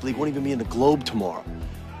the Cape League won't even be in the Globe tomorrow.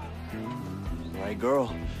 All right,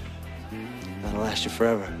 girl. That'll last you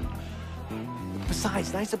forever.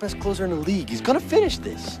 Besides, Knight's the best closer in the league. He's gonna finish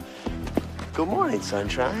this. Good morning,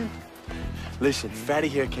 sunshine. Listen, Fatty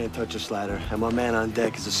here can't touch a slider, and my man on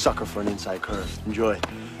deck is a sucker for an inside curve. Enjoy.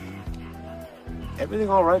 Everything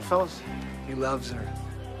all right, fellas? He loves her.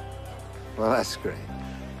 Well, that's great.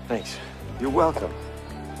 Thanks. You're welcome.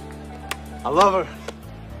 I love her.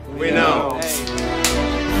 We know.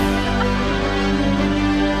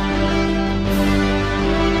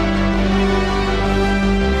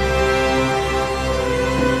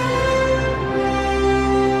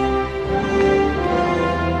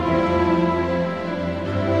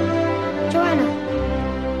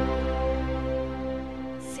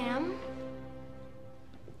 Sam?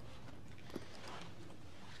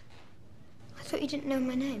 I thought you didn't know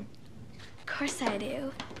my name. Of course I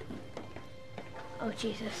do. Oh,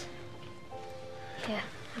 Jesus. Yeah,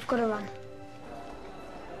 I've got to run.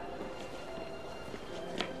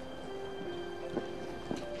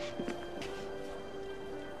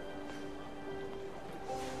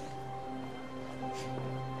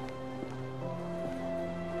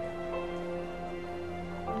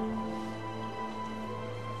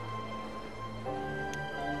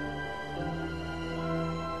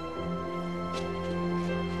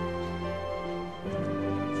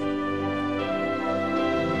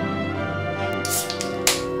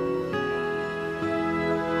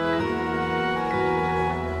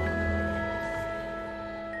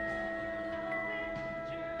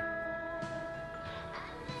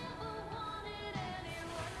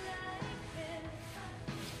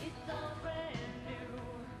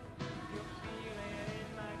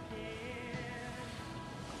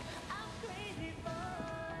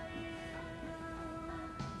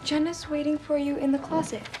 Jenna's waiting for you in the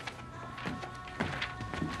closet.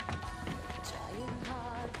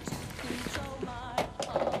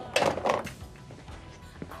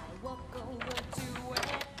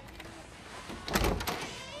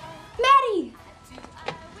 Maddie!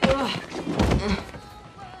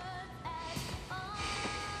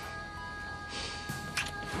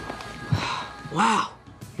 Wow,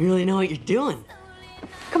 you really know what you're doing.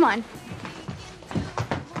 Come on.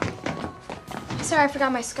 Sorry, I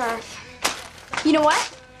forgot my scarf. You know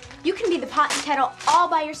what? You can be the pot and kettle all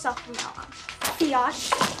by yourself from now on.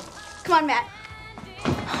 Biatch. Come on, Matt.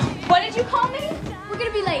 What did you call me? We're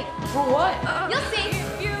gonna be late. For what? You'll see.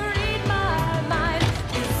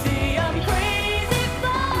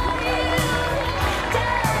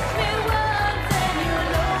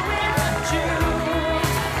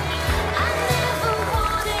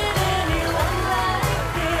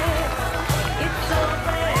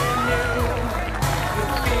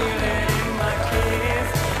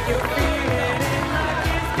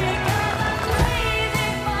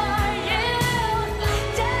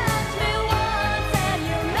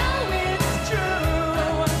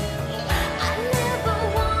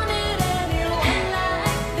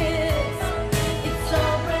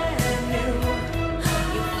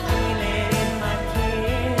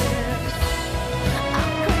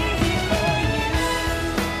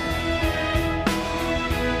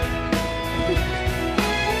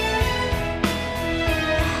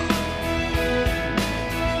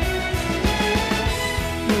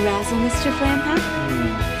 Razzle, Mr. Flamhat?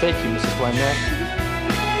 Thank you, Mrs. Flamhat.